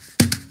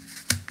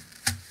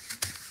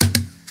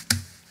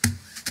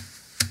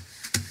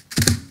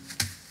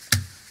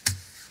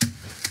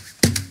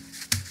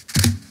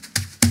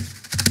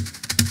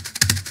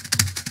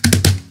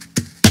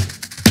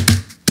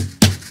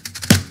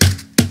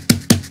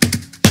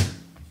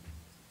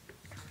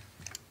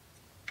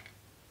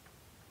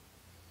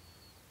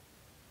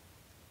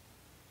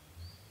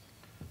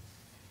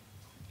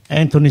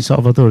 Anthony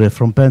Salvatore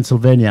from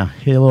Pennsylvania.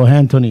 Hello,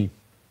 Anthony.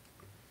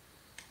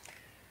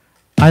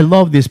 I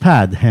love this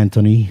pad,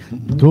 Anthony.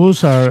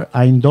 Those are,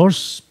 I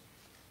endorse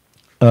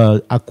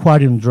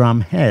aquarium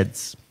drum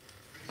heads.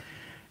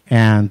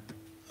 And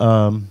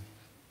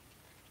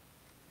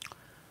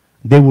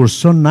they were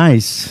so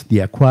nice, the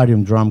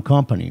aquarium drum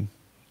company,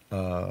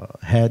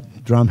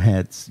 drum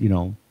heads,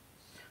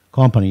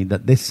 company,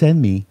 that they sent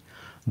me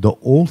the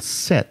whole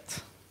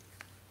set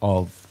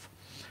of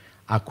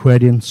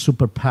aquarium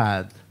super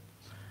pad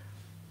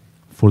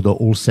for the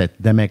whole set.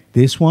 They make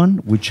this one,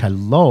 which I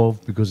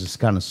love because it's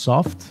kind of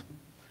soft.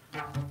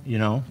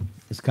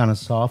 It's kind of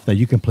soft that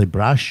you can play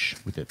brush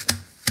with it.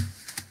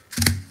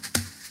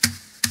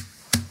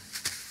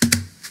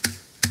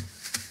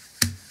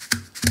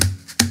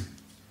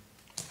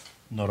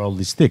 Not all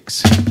these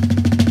sticks.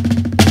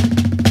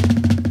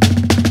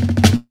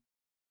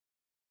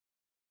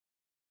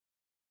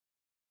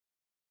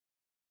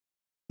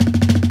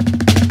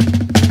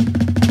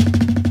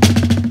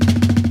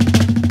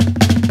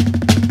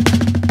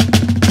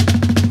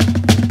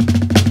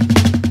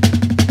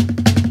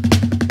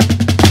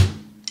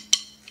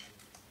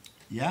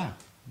 Yeah,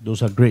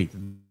 those are great.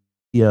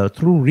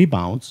 Through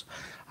rebounds,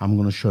 I'm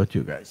going to show it to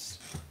you guys.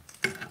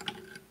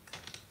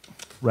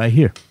 Right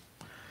here.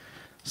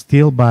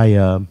 Still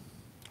by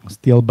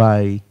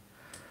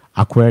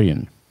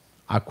Aquarium.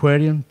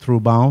 Aquarium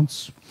through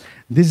bounce.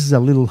 This is a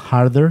little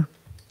harder.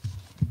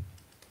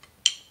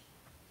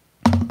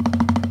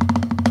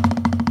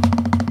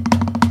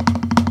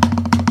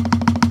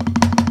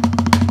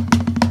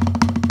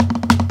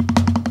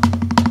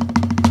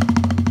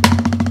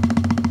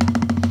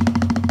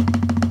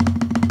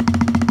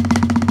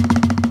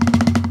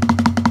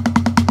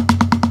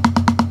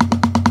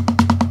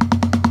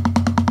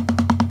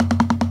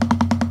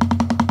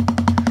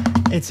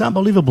 It's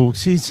unbelievable.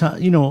 See,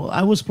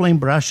 I was playing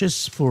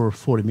brushes for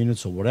 40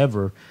 minutes or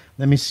whatever.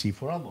 Let me see,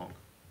 for how long?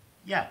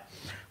 Yeah,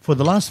 for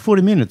the last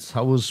 40 minutes,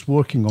 I was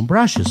working on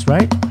brushes,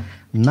 right?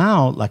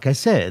 Now, like I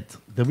said,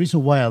 the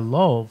reason why I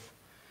love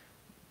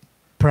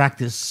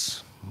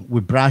practice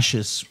with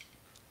brushes,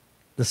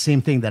 the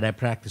same thing that I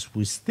practice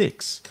with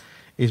sticks,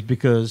 is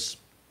because,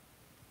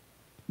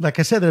 like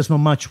I said, there's not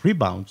much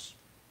rebounds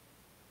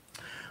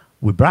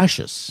with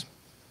brushes.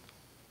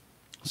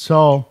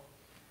 So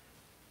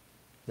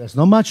there's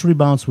not much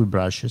rebounds with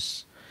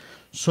brushes,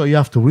 so you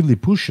have to really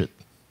push it.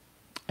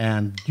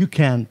 And you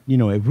can,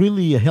 it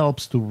really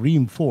helps to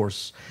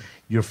reinforce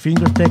your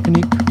finger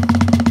technique.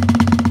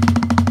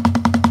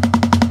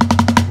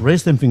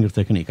 Wrist and finger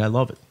technique, I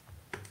love it.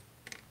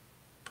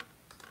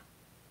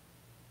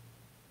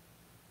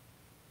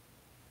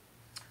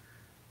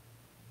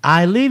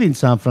 I live in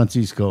San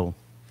Francisco.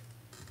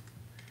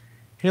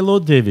 Hello,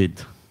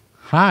 David.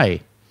 Hi.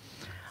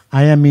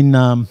 I am in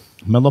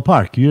Menlo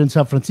Park. You're in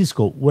San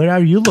Francisco. Where are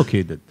you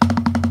located?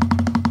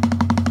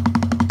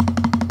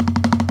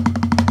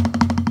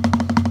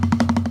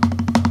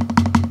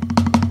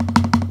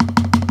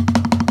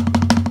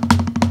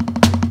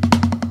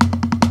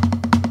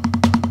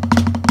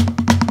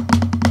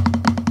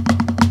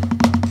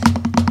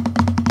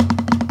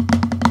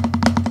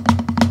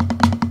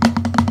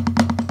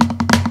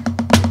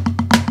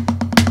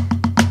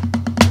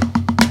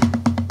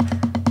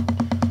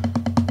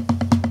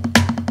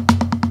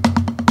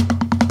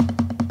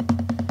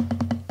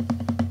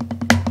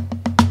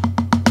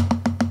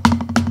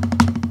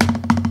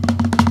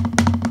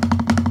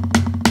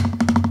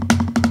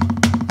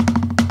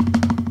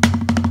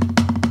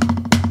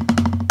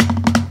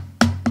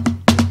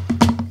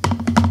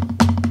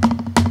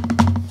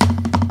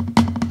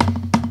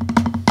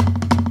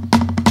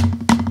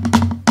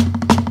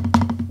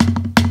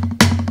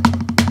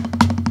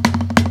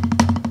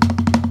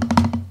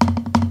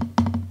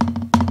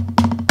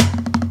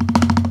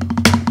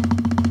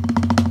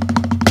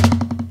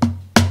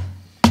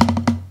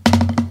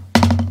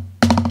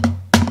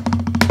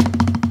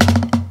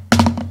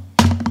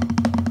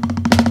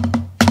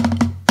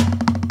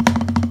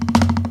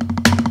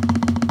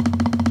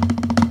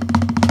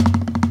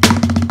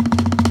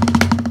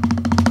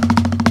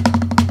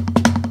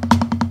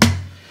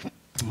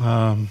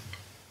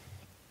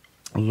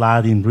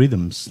 Latin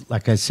rhythms.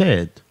 Like I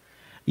said,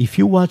 if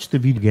you watch the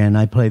video again,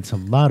 I played a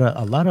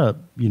lot of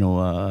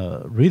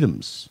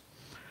rhythms.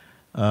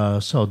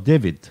 So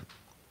David,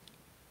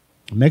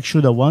 make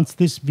sure that once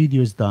this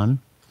video is done,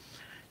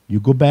 you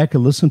go back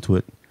and listen to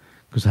it,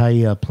 because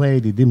I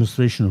played a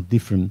demonstration of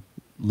different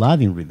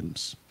Latin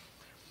rhythms.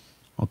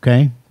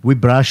 Okay, with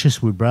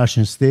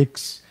brushing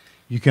sticks.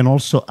 You can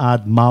also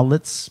add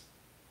mallets.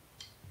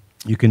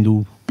 You can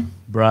do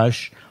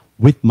brush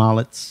with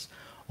mallets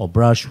or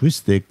brush with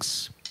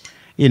sticks.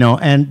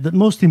 And the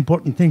most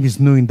important thing is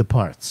knowing the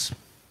parts.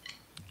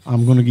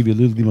 I'm going to give you a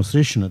little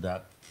demonstration of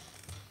that.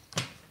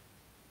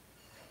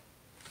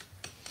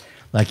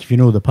 Like if you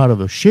know the part of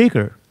a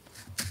shaker,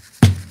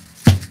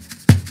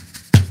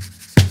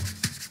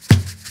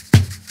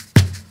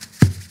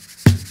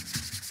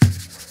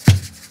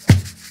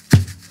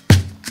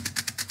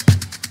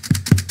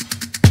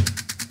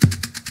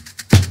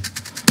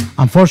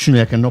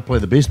 unfortunately, I cannot play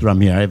the bass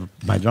drum here. I have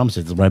my drum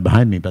set is right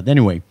behind me. But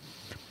anyway,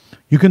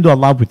 you can do a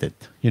lot with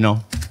it.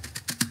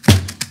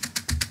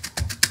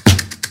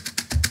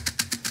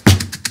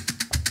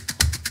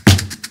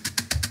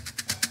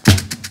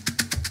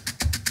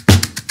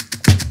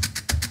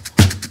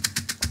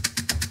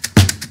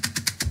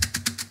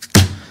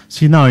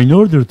 See, now, in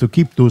order to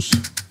keep those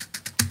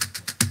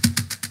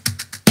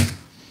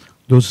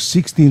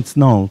 16th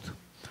note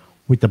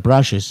with the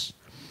brushes,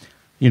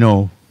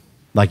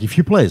 like if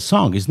you play a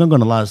song, it's not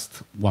going to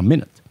last 1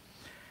 minute.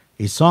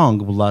 A song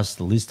will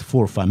last at least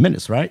 4 or 5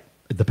 minutes, right?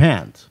 It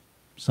depends.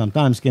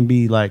 Sometimes it can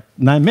be like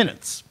 9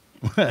 minutes.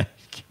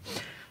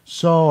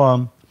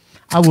 So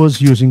I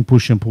was using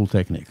push and pull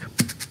technique.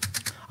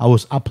 I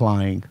was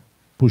applying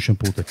push and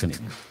pull technique,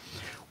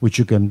 which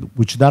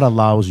that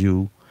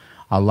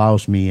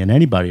allows me and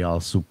anybody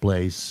else who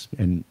plays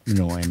and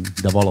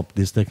develop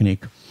this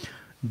technique.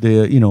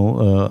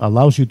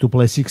 Allows you to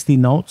play 16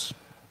 notes.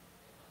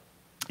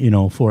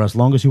 For as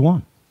long as you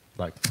want.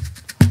 Like.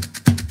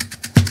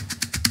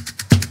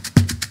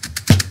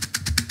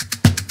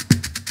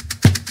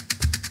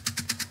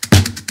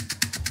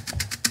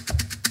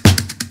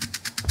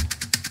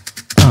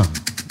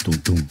 Boom,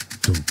 boom,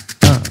 boom,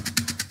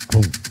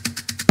 boom,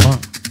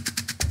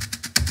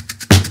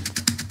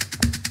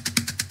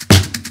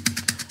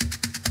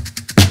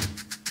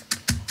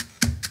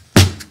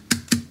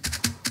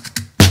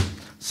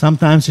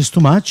 Sometimes it's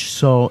too much,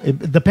 so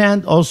it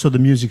depends also the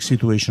music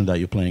situation that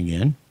you're playing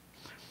in.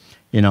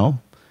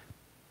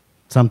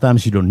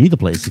 Sometimes you don't need to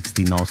play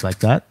 16 notes like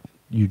that.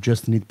 You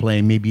just need to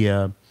play maybe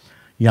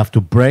you have to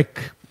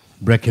break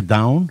it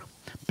down,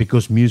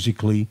 because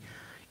musically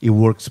it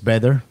works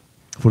better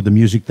for the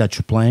music that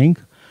you're playing.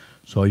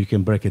 So you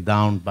can break it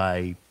down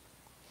by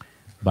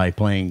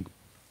playing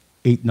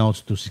 8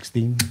 notes to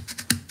 16.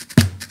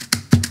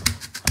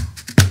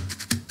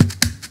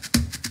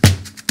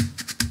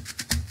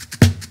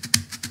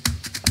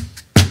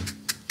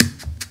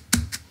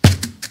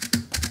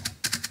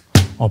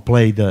 Or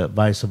play the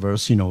vice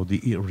versa,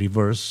 the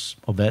reverse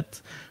of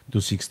it, to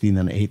 16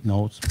 and 8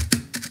 notes.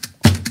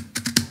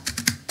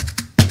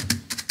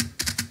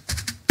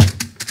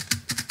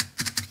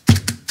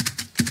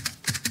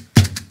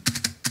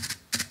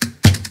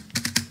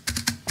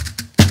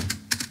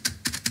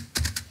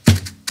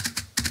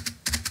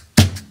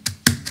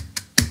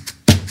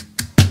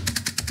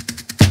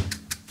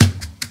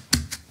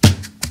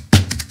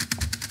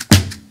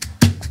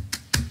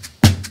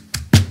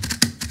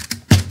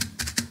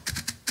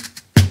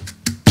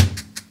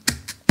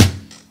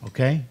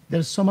 Okay,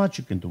 there's so much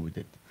you can do with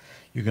it.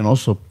 You can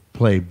also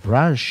play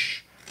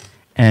brush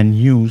and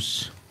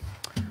use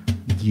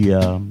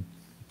the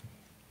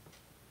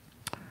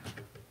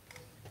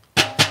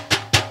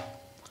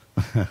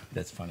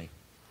that's funny.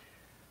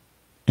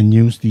 And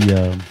use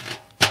the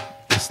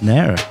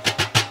snare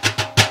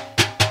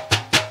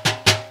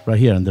right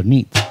here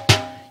underneath.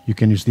 You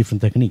can use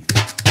different techniques.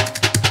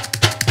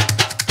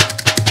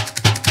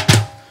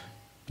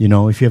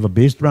 If you have a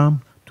bass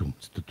drum,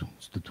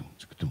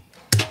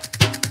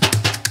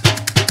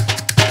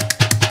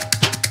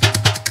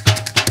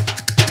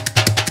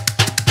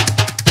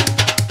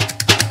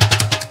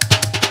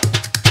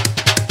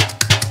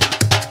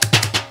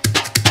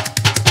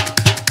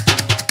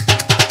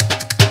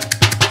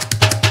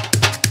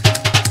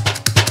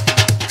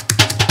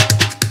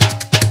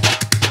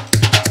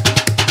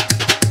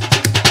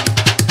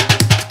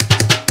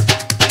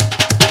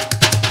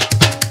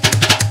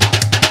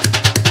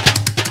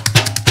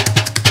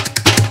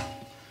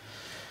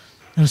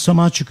 there's so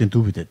much you can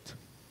do with it,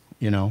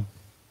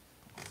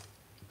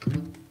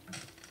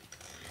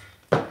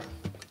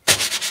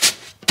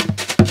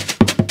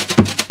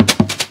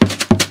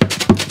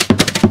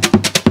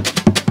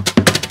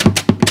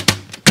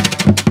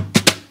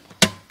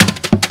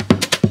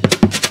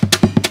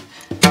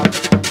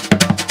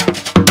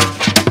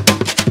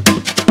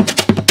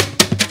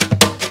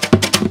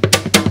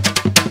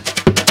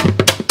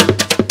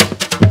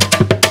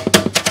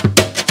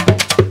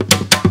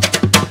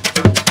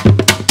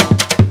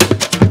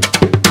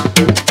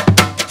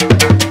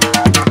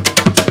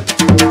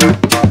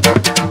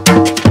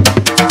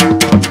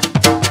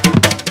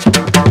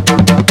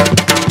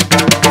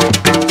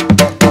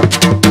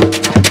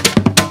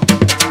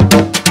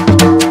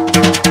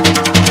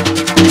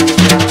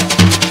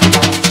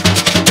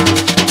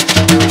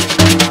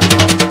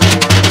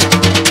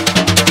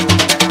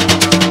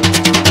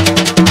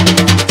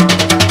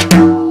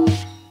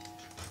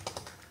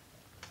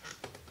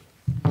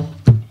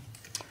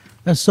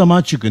 There's so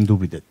much you can do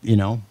with it, you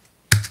know.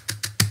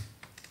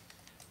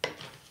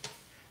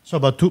 So,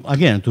 but to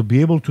again to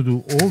be able to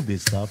do all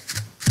this stuff,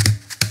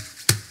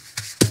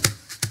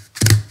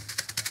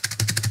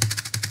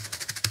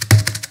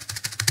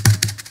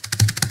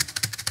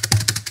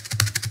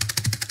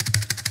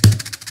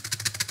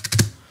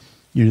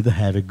 you need to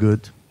have a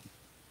good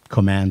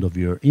command of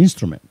your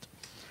instrument.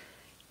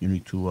 You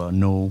need to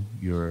know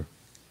your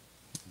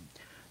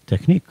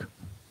technique.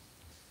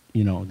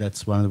 You know,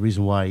 that's one of the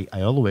reasons why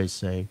I always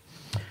say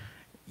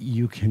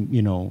you can,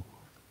 you know,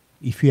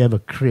 if you have a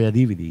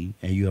creativity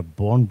and you are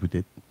born with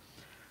it,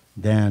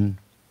 then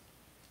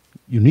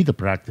you need to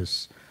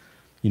practice,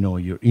 you know,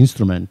 your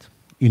instrument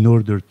in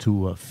order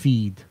to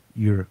feed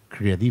your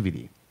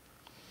creativity,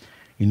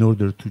 in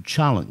order to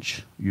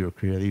challenge your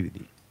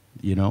creativity.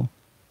 You know,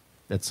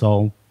 that's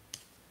all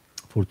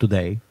for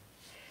today.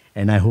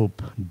 And I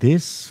hope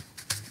this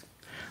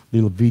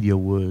little video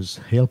was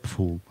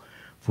helpful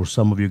for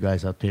some of you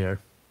guys out there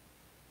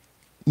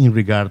in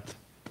regard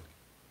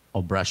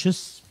of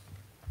brushes.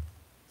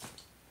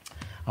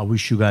 I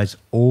wish you guys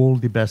all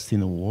the best in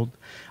the world.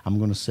 I'm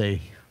going to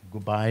say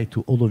goodbye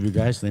to all of you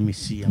guys. Let me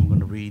see. I'm going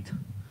to read.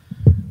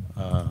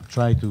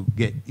 Try to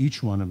get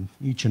each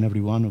and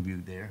every one of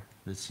you there.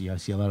 Let's see. I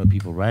see a lot of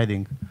people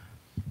writing.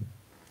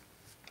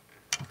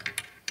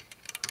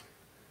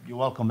 You're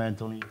welcome,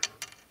 Anthony.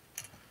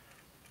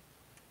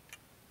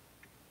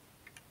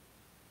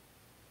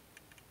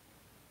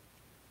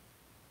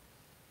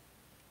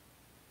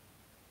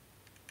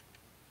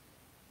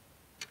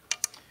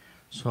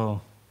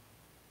 So,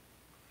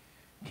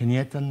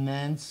 Kenyatta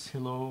Nance,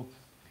 hello.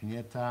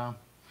 Kenyatta,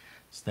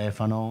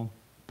 Stefano,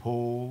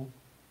 Paul.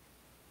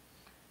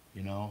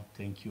 You know,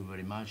 thank you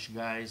very much,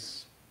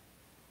 guys,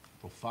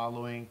 for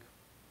following.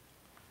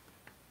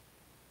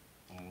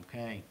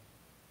 Okay.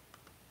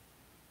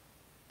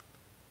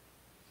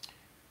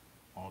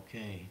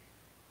 Okay.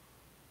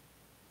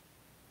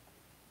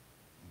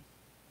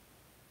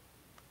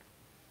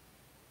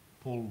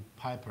 Paul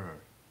Piper.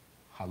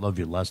 I love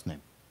your last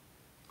name.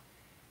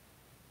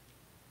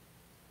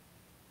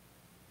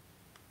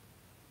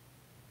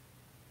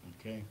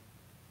 Okay.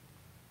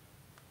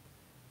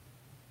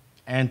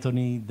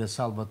 Anthony De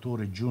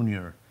Salvatore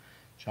Jr.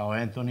 Ciao,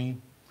 Anthony.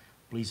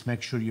 Please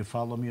make sure you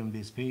follow me on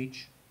this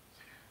page.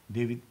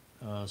 David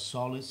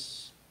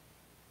Solis.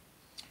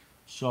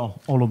 So,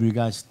 all of you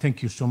guys,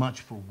 thank you so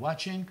much for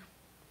watching.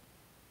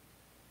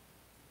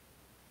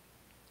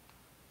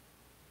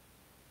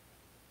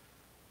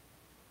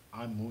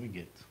 I'm moving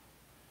it.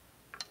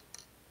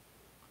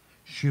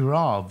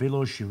 Shirov,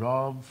 Vilo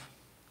Shirov.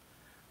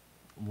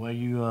 Where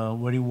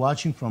you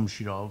watching from,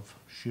 Shirov?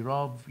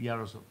 Shirov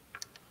Yaroslav.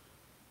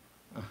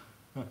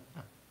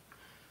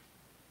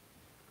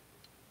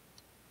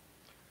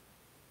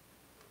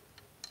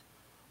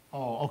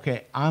 Oh,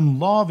 okay. I'm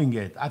loving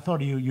it. I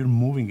thought you're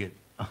moving it.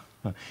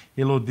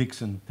 Hello,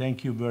 Dixon.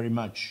 Thank you very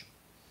much.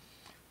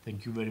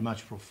 Thank you very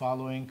much for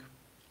following.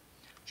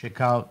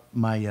 Check out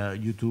my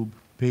YouTube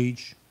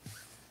page.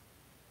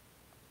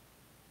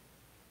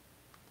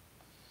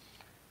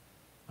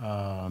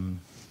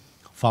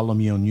 Follow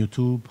me on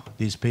YouTube,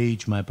 this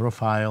page, my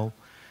profile,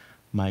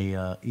 my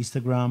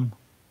Instagram,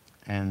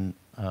 and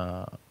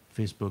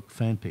Facebook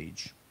fan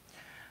page.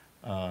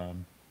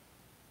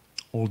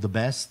 All the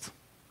best.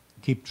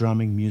 Keep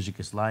drumming. Music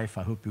is life.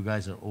 I hope you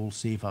guys are all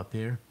safe out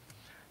there.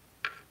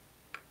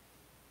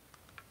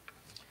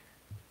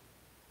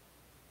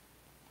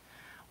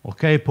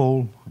 Okay,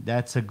 Paul,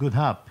 that's a good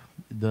hop.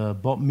 The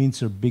Bob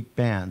Mintzer Big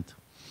Band.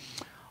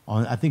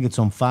 I think it's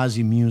on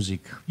Fuzzy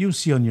Music. You'll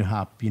see on your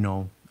hop, you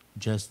know,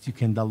 just you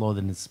can download it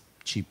and it's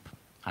cheap.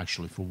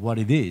 Actually, for what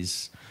it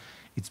is,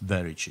 it's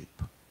very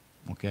cheap.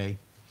 Okay.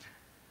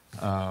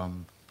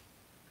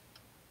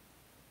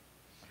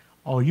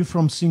 Oh, you're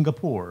from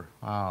Singapore.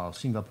 Oh,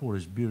 Singapore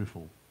is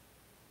beautiful.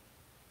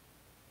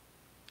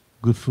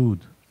 Good food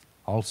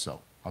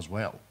also, as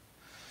well.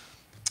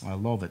 I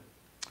love it.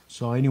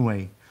 So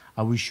anyway,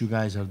 I wish you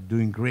guys are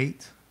doing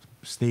great.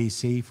 Stay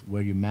safe,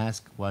 wear your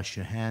mask, wash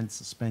your hands,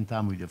 spend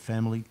time with your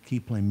family,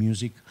 keep playing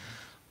music.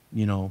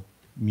 You know,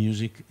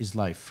 music is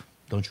life.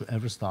 Don't you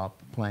ever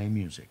stop playing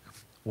music.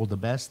 All the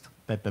best.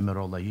 Peppe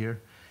Merolla here.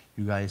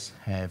 You guys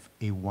have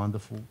a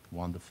wonderful,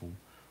 wonderful,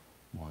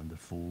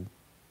 wonderful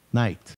night.